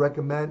you would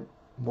recommend?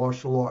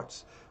 Martial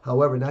arts.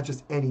 However, not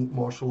just any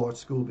martial arts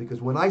school,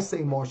 because when I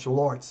say martial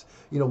arts,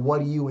 what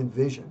do you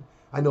envision?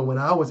 I know when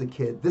I was a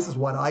kid, this is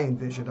what I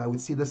envisioned. I would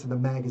see this in the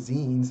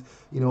magazines,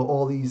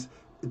 all these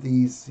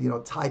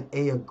type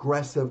A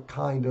aggressive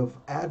kind of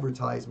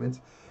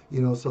advertisements.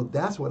 So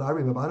that's what I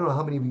remember. I don't know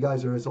how many of you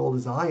guys are as old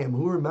as I am.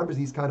 Who remembers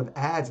these kind of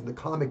ads in the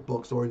comic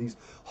books or these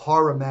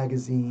horror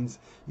magazines,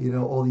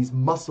 all these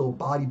muscle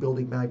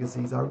bodybuilding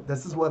magazines?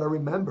 This is what I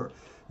remember,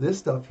 this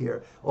stuff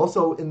here.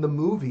 Also in the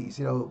movies,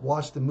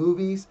 watch the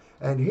movies.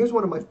 And here's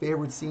one of my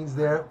favorite scenes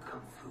there.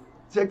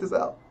 Check this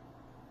out.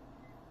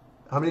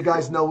 How many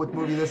guys know what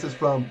movie this is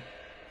from?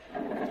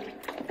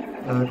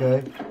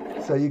 Okay.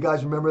 So you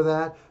guys remember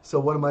that? So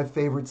one of my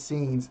favorite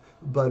scenes.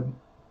 But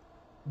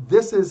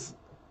this is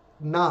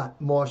not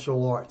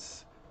martial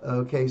arts.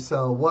 Okay,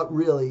 so what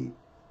really,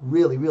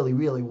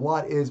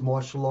 what is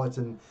martial arts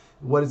and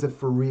what is it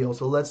for real?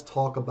 So let's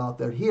talk about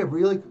that. Here,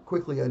 really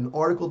quickly, an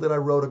article that I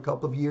wrote a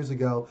couple of years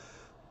ago.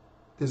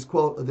 This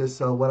quote,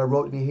 what I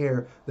wrote in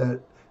here,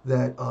 that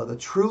the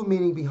true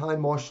meaning behind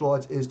martial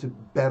arts is to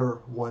better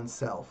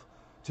oneself,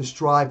 to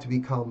strive to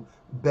become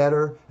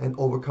better and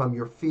overcome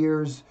your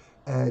fears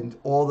and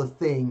all the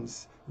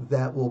things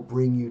that will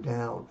bring you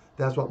down.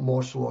 That's what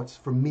martial arts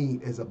for me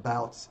is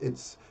about.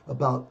 It's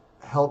about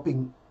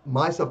helping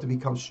myself to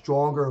become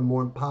stronger and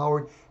more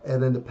empowered,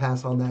 and then to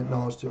pass on that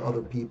knowledge to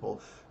other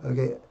people.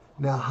 Okay,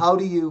 now how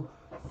do you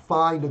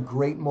find a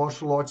great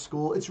martial arts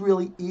school? It's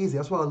really easy.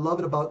 That's what I love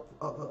it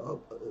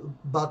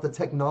about the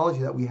technology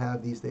that we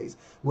have these days.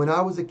 When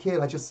I was a kid,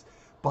 I just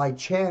by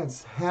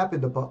chance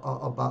happened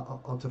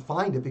to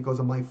find it because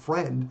of my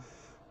friend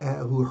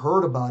who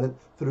heard about it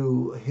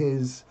through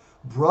his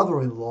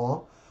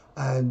brother-in-law.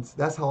 And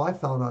that's how I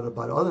found out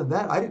about it. Other than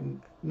that, I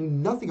knew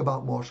nothing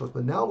about martial arts.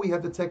 But now we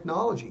have the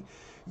technology.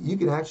 You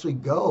can actually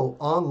go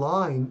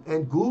online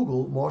and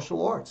Google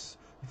martial arts.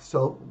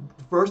 So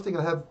first thing,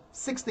 I have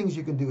 6 things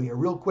you can do here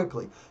real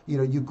quickly.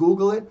 You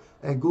Google it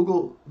and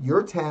Google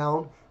your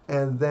town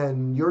and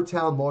then your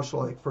town martial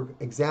arts. For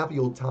example,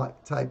 you'll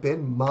type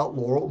in Mount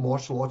Laurel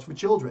martial arts for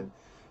children.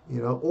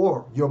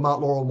 Or you're a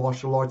Mount Laurel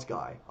martial arts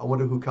guy. I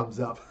wonder who comes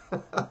up.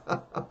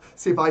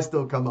 See if I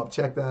still come up.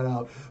 Check that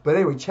out. But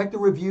anyway, check the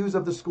reviews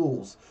of the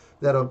schools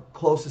that are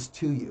closest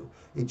to you.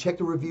 And check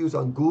the reviews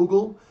on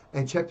Google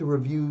and check the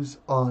reviews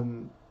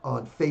on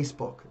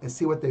Facebook and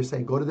see what they're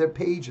saying. Go to their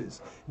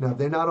pages. Now, if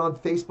they're not on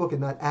Facebook and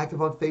not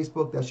active on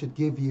Facebook, that should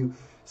give you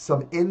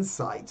some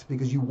insight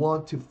because you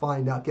want to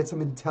find out, get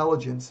some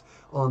intelligence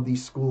on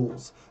these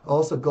schools.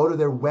 Also, go to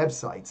their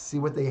websites, see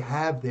what they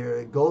have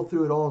there, go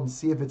through it all and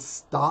see if it's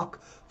stock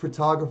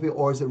photography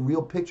or is it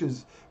real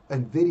pictures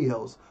and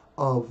videos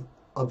of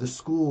the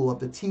school, of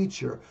the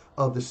teacher,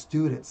 of the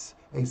students,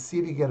 and see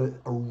if you get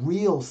a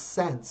real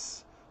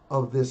sense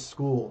of this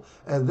school.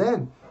 And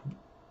then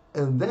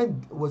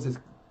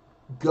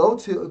go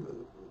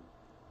to,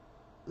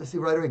 let's see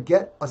right here,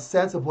 get a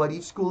sense of what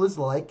each school is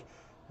like.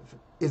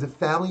 Is it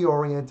family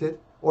oriented,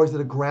 or is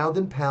it a ground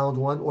and pound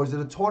one, or is it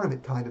a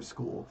tournament kind of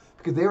school?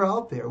 Because they're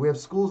out there. We have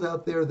schools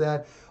out there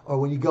that are,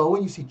 when you go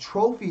in, you see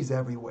trophies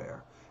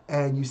everywhere.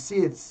 and you see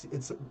it's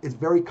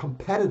very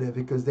competitive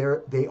because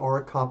they are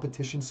a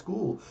competition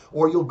school.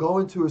 Or you'll go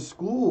into a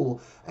school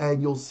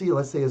and you'll see,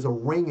 let's say, there's a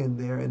ring in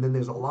there, and then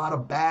there's a lot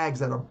of bags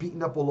that are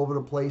beaten up all over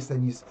the place,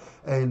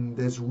 and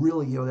there's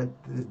really, that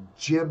the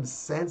gym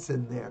sense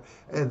in there,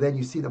 and then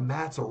you see the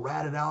mats are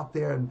ratted out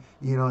there, and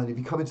and if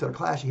you come into the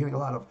class, you're hearing a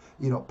lot of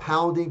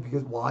pounding.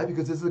 Because why?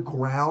 Because this is a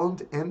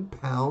ground and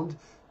pound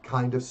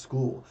kind of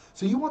school.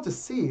 So you want to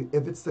see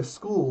if it's the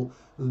school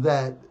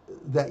that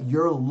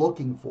you're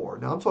looking for.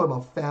 Now I'm talking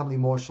about family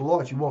martial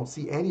arts. You won't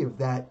see any of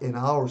that in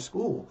our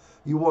school.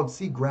 You won't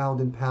see ground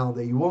and pound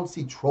there. You won't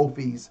see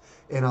trophies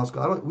in our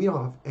school. We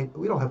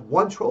don't have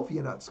one trophy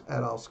at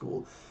our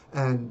school,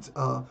 and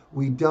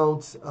we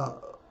don't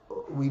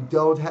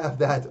have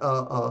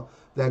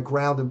that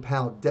ground and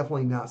pound.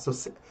 Definitely not. So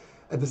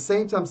at the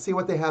same time, see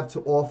what they have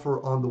to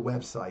offer on the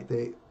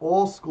website.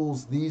 All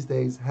schools these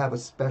days have a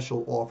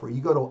special offer.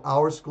 You go to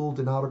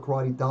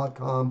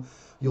ourschool.donatokarate.com.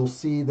 You'll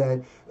see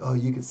that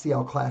you can see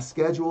our class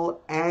schedule,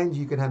 and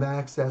you can have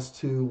access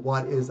to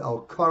what is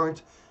our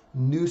current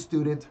new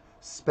student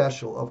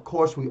special. Of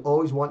course, we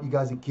always want you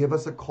guys to give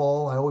us a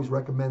call. I always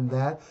recommend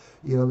that,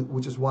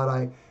 which is what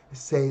I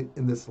say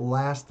in this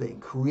last thing.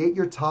 Create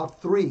your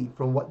top 3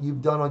 from what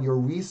you've done on your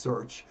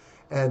research,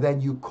 and then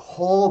you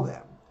call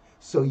them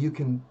so you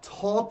can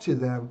talk to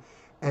them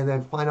and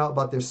then find out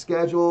about their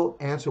schedule,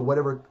 ask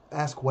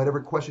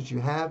whatever questions you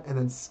have, and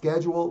then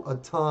schedule a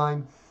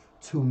time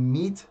to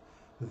meet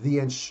the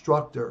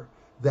instructor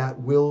that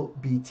will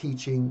be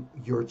teaching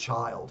your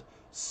child.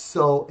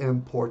 So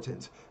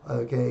important.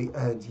 Okay,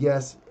 and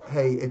yes,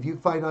 hey, if you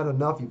find out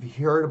enough, if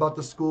you heard about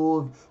the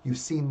school, you've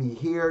seen me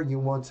here, you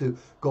want to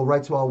go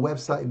right to our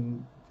website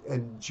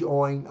and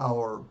join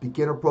our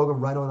beginner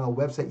program right on our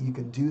website, you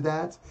can do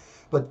that.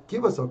 But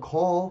give us a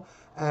call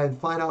and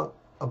find out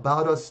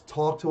about us,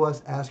 talk to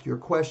us, ask your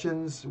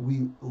questions.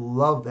 We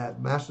love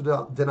that. Master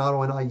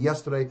Donato and I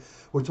yesterday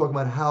were talking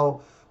about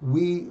how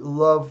we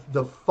love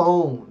the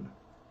phone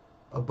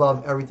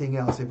above everything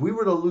else. If we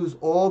were to lose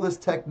all this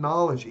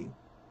technology,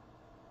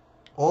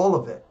 all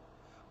of it,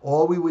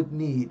 all we would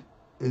need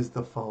is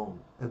the phone,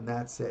 and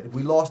that's it. If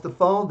we lost the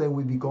phone, then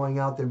we'd be going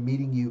out there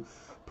meeting you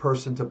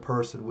person to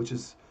person, which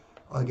is,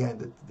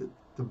 again,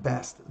 the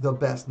best.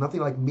 Nothing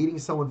like meeting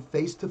someone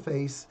face to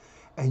face,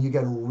 and you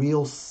get a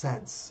real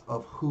sense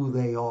of who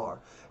they are.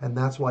 And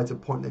that's why it's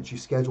important that you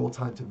schedule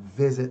time to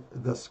visit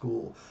the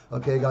school.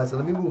 Okay, guys, so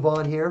let me move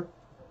on here.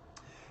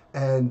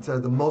 And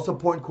the most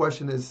important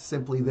question is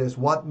simply this: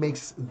 what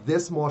makes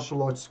this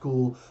martial arts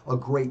school a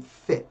great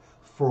fit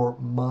for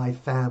my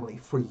family,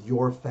 for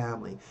your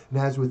family? And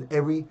as with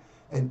every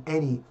and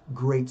any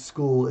great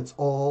school, it's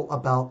all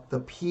about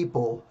the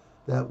people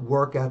that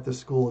work at the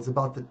school. It's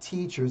about the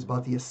teachers,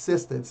 about the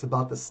assistants,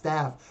 about the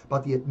staff,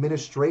 about the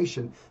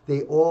administration.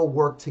 They all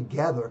work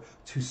together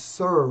to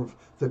serve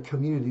the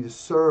community, to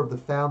serve the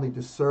family,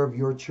 to serve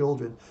your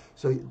children.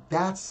 So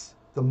that's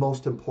the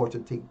most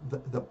important thing,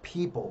 the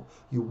people.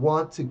 You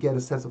want to get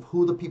a sense of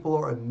who the people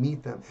are and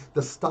meet them.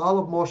 The style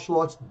of martial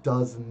arts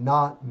does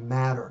not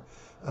matter.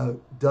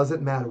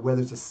 Doesn't matter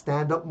whether it's a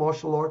stand-up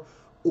martial art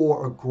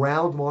or a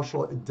ground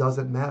martial art. It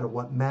doesn't matter.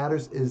 What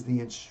matters is the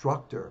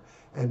instructor,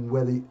 and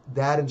whether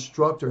that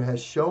instructor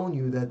has shown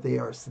you that they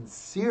are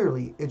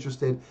sincerely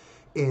interested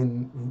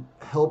in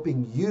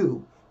helping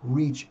you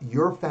reach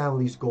your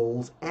family's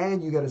goals,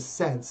 and you get a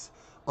sense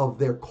of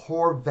their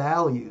core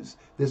values.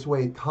 This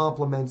way it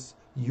complements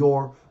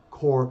your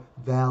core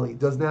value.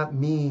 Does not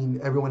mean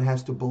everyone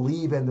has to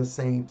believe in the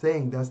same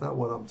thing. That's not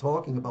what I'm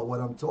talking about. What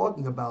I'm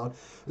talking about,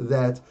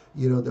 that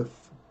the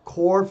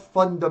core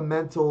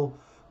fundamental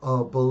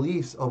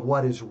beliefs of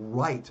what is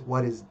right,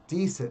 what is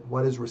decent,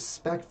 what is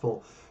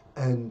respectful,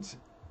 and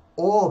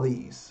all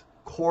these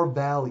core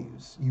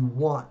values you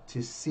want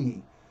to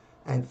see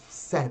and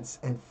sense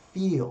and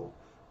feel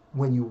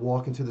when you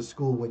walk into the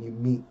school, when you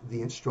meet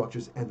the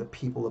instructors and the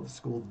people of the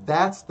school.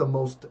 That's the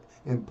most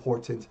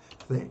important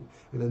thing.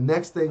 And the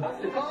next thing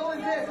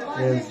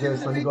is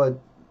this. Let me go ahead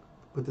and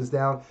put this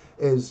down.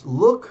 Is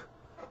look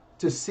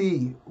to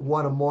see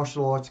what a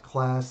martial arts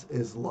class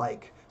is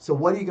like. So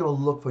what are you going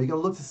to look for? You're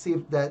going to look to see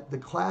if that the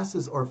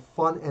classes are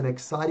fun and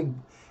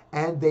exciting,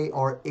 and they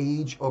are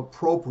age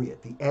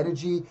appropriate. The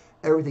energy,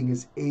 everything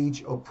is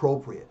age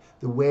appropriate.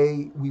 The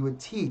way we would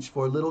teach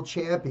for little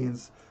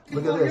champions.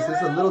 Look at this.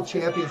 This is a little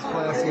champions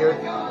class here.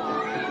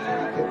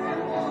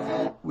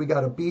 We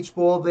got a beach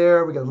ball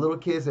there. We got little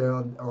kids there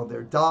on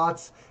their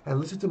dots. And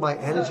listen to my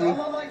energy.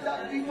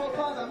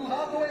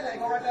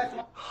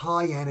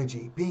 High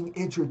energy. Being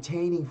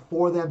entertaining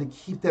for them to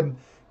keep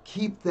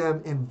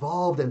them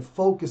involved and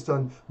focused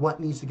on what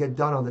needs to get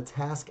done on the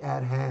task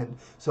at hand.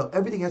 So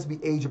everything has to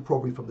be age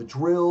appropriate, from the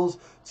drills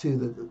to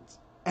the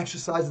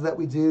exercises that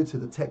we do, to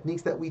the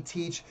techniques that we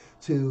teach,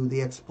 to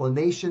the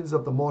explanations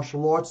of the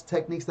martial arts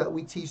techniques that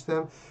we teach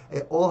them.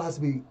 It all has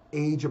to be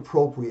age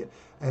appropriate.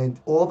 And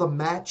all the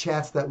mat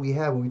chats that we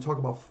have when we talk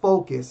about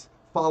focus,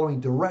 following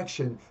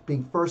direction,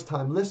 being first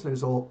time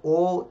listeners, are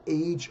all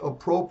age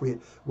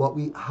appropriate.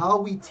 How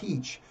we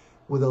teach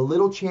with a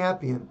little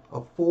champion,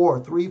 a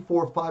 4, 3,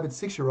 4, 5, and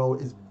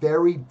 6-year-old is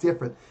very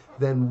different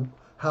than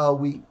how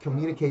we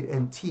communicate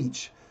and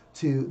teach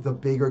to the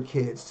bigger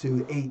kids,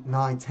 to 8,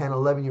 9, 10,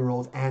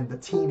 11-year-olds, and the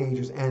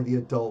teenagers and the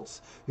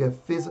adults. You have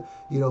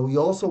we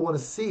also want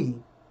to see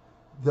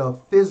the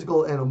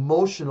physical and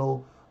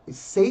emotional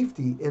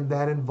safety in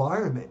that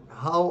environment.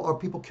 How are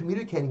people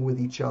communicating with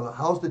each other?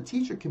 How's the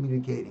teacher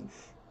communicating?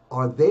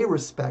 Are they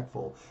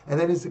respectful? And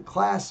then is the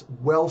class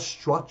well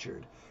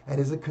structured? And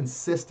is it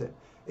consistent?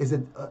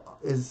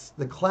 Is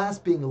the class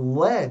being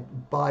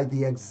led by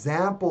the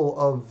example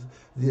of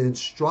the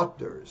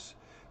instructors?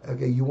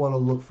 Okay, you want to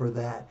look for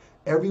that.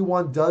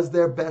 Everyone does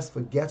their best,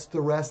 forgets the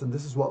rest, and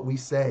this is what we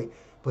say.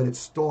 But it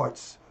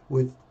starts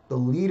with the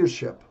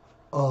leadership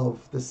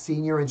of the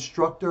senior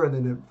instructor, and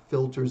then it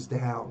filters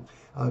down.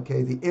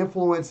 Okay, the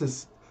influence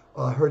is,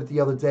 I heard it the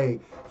other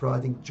day from, I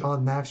think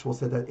John Maxwell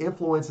said that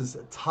influence is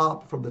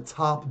from the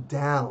top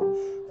down,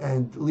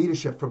 and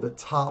leadership from the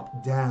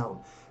top down.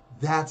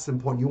 That's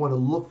important. You want to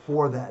look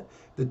for that.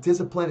 The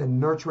discipline and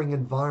nurturing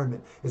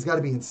environment. It's got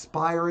to be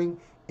inspiring,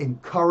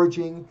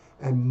 encouraging,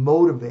 and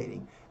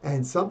motivating.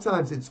 And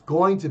sometimes it's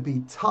going to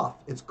be tough.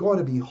 It's going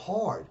to be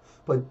hard,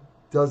 but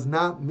does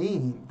not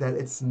mean that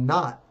it's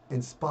not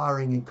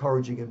inspiring,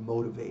 encouraging, and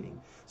motivating.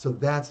 So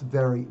that's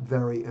very,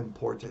 very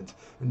important.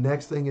 The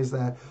next thing is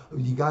that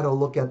you got to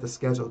look at the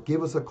schedule.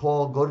 Give us a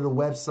call. Go to the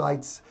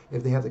websites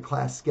if they have the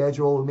class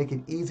schedule. We'll make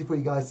it easy for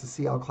you guys to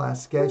see our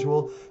class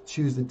schedule.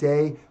 Choose the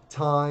day,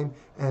 time,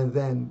 and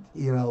then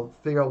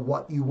figure out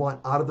what you want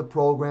out of the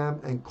program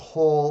and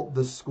call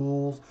the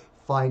schools.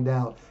 Find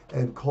out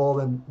and call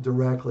them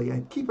directly.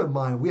 And keep in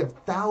mind, we have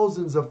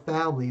thousands of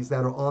families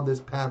that are on this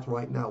path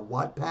right now.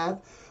 What path?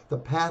 The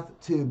path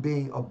to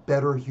being a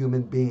better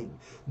human being.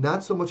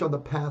 Not so much on the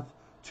path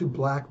to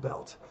black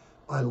belt.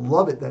 I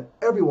love it that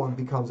everyone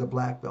becomes a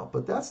black belt,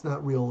 but that's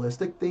not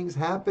realistic. Things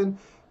happen.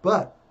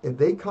 But if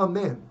they come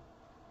in,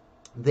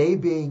 they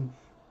being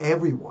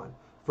everyone,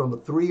 from a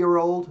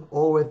 3-year-old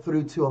all the way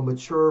through to a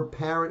mature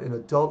parent, an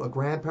adult, a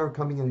grandparent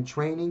coming in and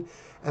training,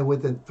 and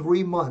within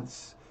 3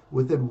 months,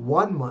 within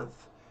 1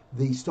 month,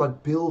 they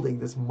start building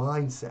this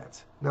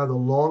mindset. Now, the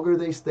longer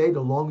they stay,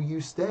 the longer you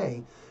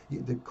stay,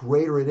 the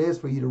greater it is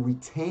for you to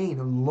retain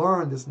and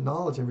learn this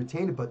knowledge and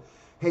retain it. But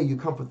hey, you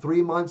come for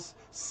 3 months,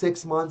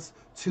 6 months,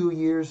 2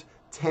 years,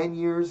 10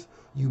 years,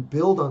 you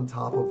build on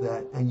top of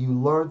that and you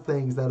learn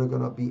things that are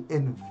going to be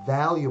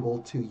invaluable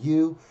to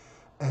you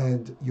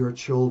and your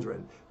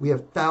children. We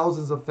have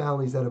thousands of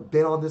families that have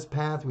been on this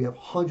path. We have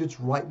hundreds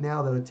right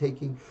now that are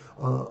taking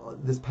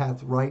this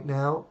path right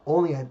now,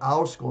 only at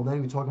our school. I'm not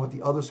even talking about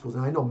the other schools.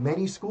 And I know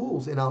many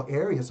schools in our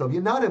area. So if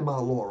you're not in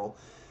Mount Laurel,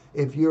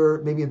 if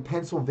you're maybe in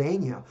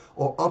Pennsylvania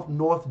or up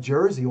North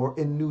Jersey or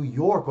in New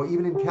York or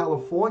even in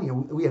California,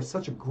 we have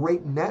such a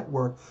great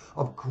network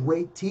of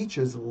great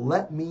teachers.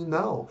 Let me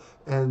know.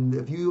 And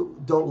if you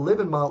don't live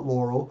in Mount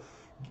Laurel,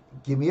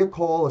 give me a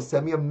call or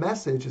send me a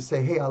message and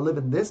say, hey, I live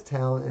in this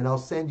town, and I'll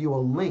send you a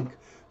link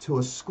to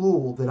a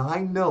school that I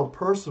know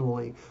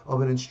personally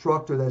of an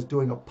instructor that's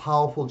doing a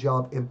powerful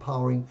job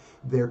empowering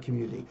their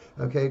community.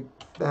 Okay,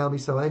 family.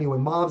 So anyway,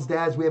 moms,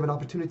 dads, we have an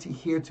opportunity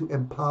here to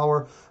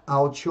empower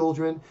our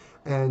children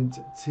and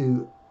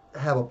to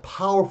have a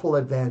powerful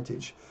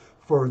advantage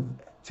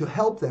to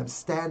help them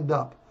stand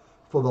up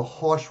for the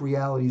harsh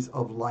realities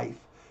of life,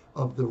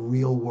 of the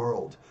real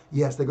world.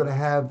 Yes, they're going to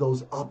have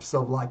those ups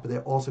of life, but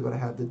they're also going to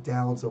have the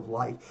downs of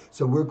life.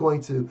 So we're going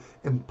to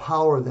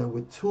empower them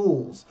with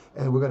tools,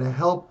 and we're going to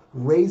help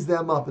raise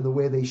them up in the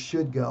way they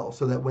should go,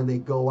 so that when they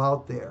go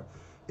out there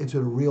into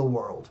the real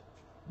world,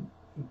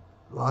 a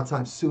lot of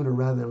times sooner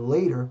rather than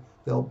later,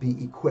 they'll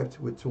be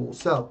equipped with tools.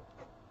 So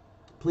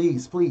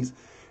please,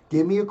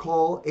 give me a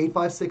call,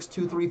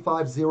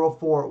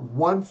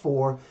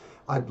 856-235-0414.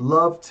 I'd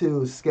love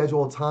to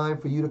schedule a time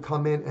for you to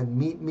come in and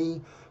meet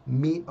me,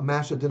 meet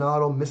Master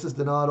Donato, Mrs.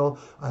 Donato.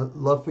 I'd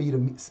love for you to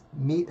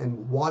meet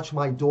and watch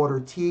my daughter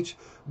teach.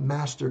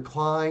 Master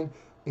Klein,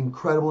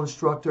 incredible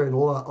instructor, and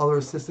all our other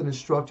assistant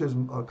instructors,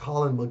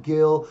 Colin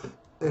McGill,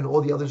 and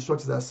all the other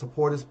instructors that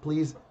support us.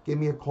 Please give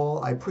me a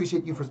call. I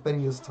appreciate you for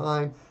spending this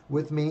time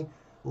with me.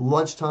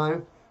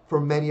 Lunchtime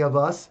for many of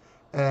us.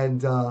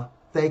 And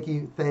thank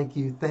you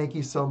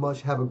so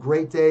much. Have a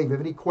great day. If you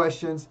have any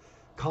questions,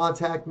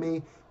 contact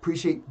me.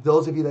 Appreciate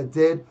those of you that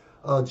did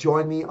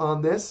join me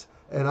on this.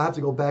 And I have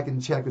to go back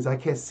and check because I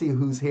can't see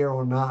who's here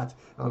or not.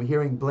 I'm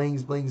hearing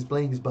blings,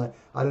 but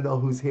I don't know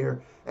who's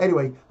here.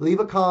 Anyway, leave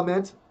a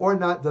comment or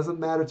not. Doesn't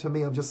matter to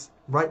me. I'm just,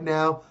 right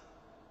now,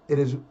 it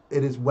is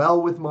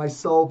well with my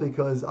soul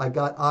because I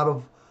got out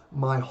of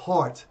my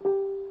heart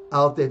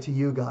out there to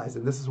you guys.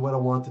 And this is what I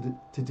wanted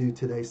to do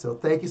today. So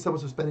thank you so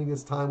much for spending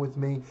this time with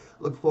me.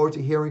 Look forward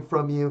to hearing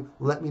from you.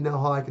 Let me know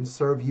how I can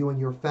serve you and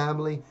your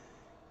family.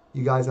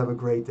 You guys have a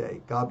great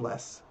day. God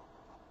bless.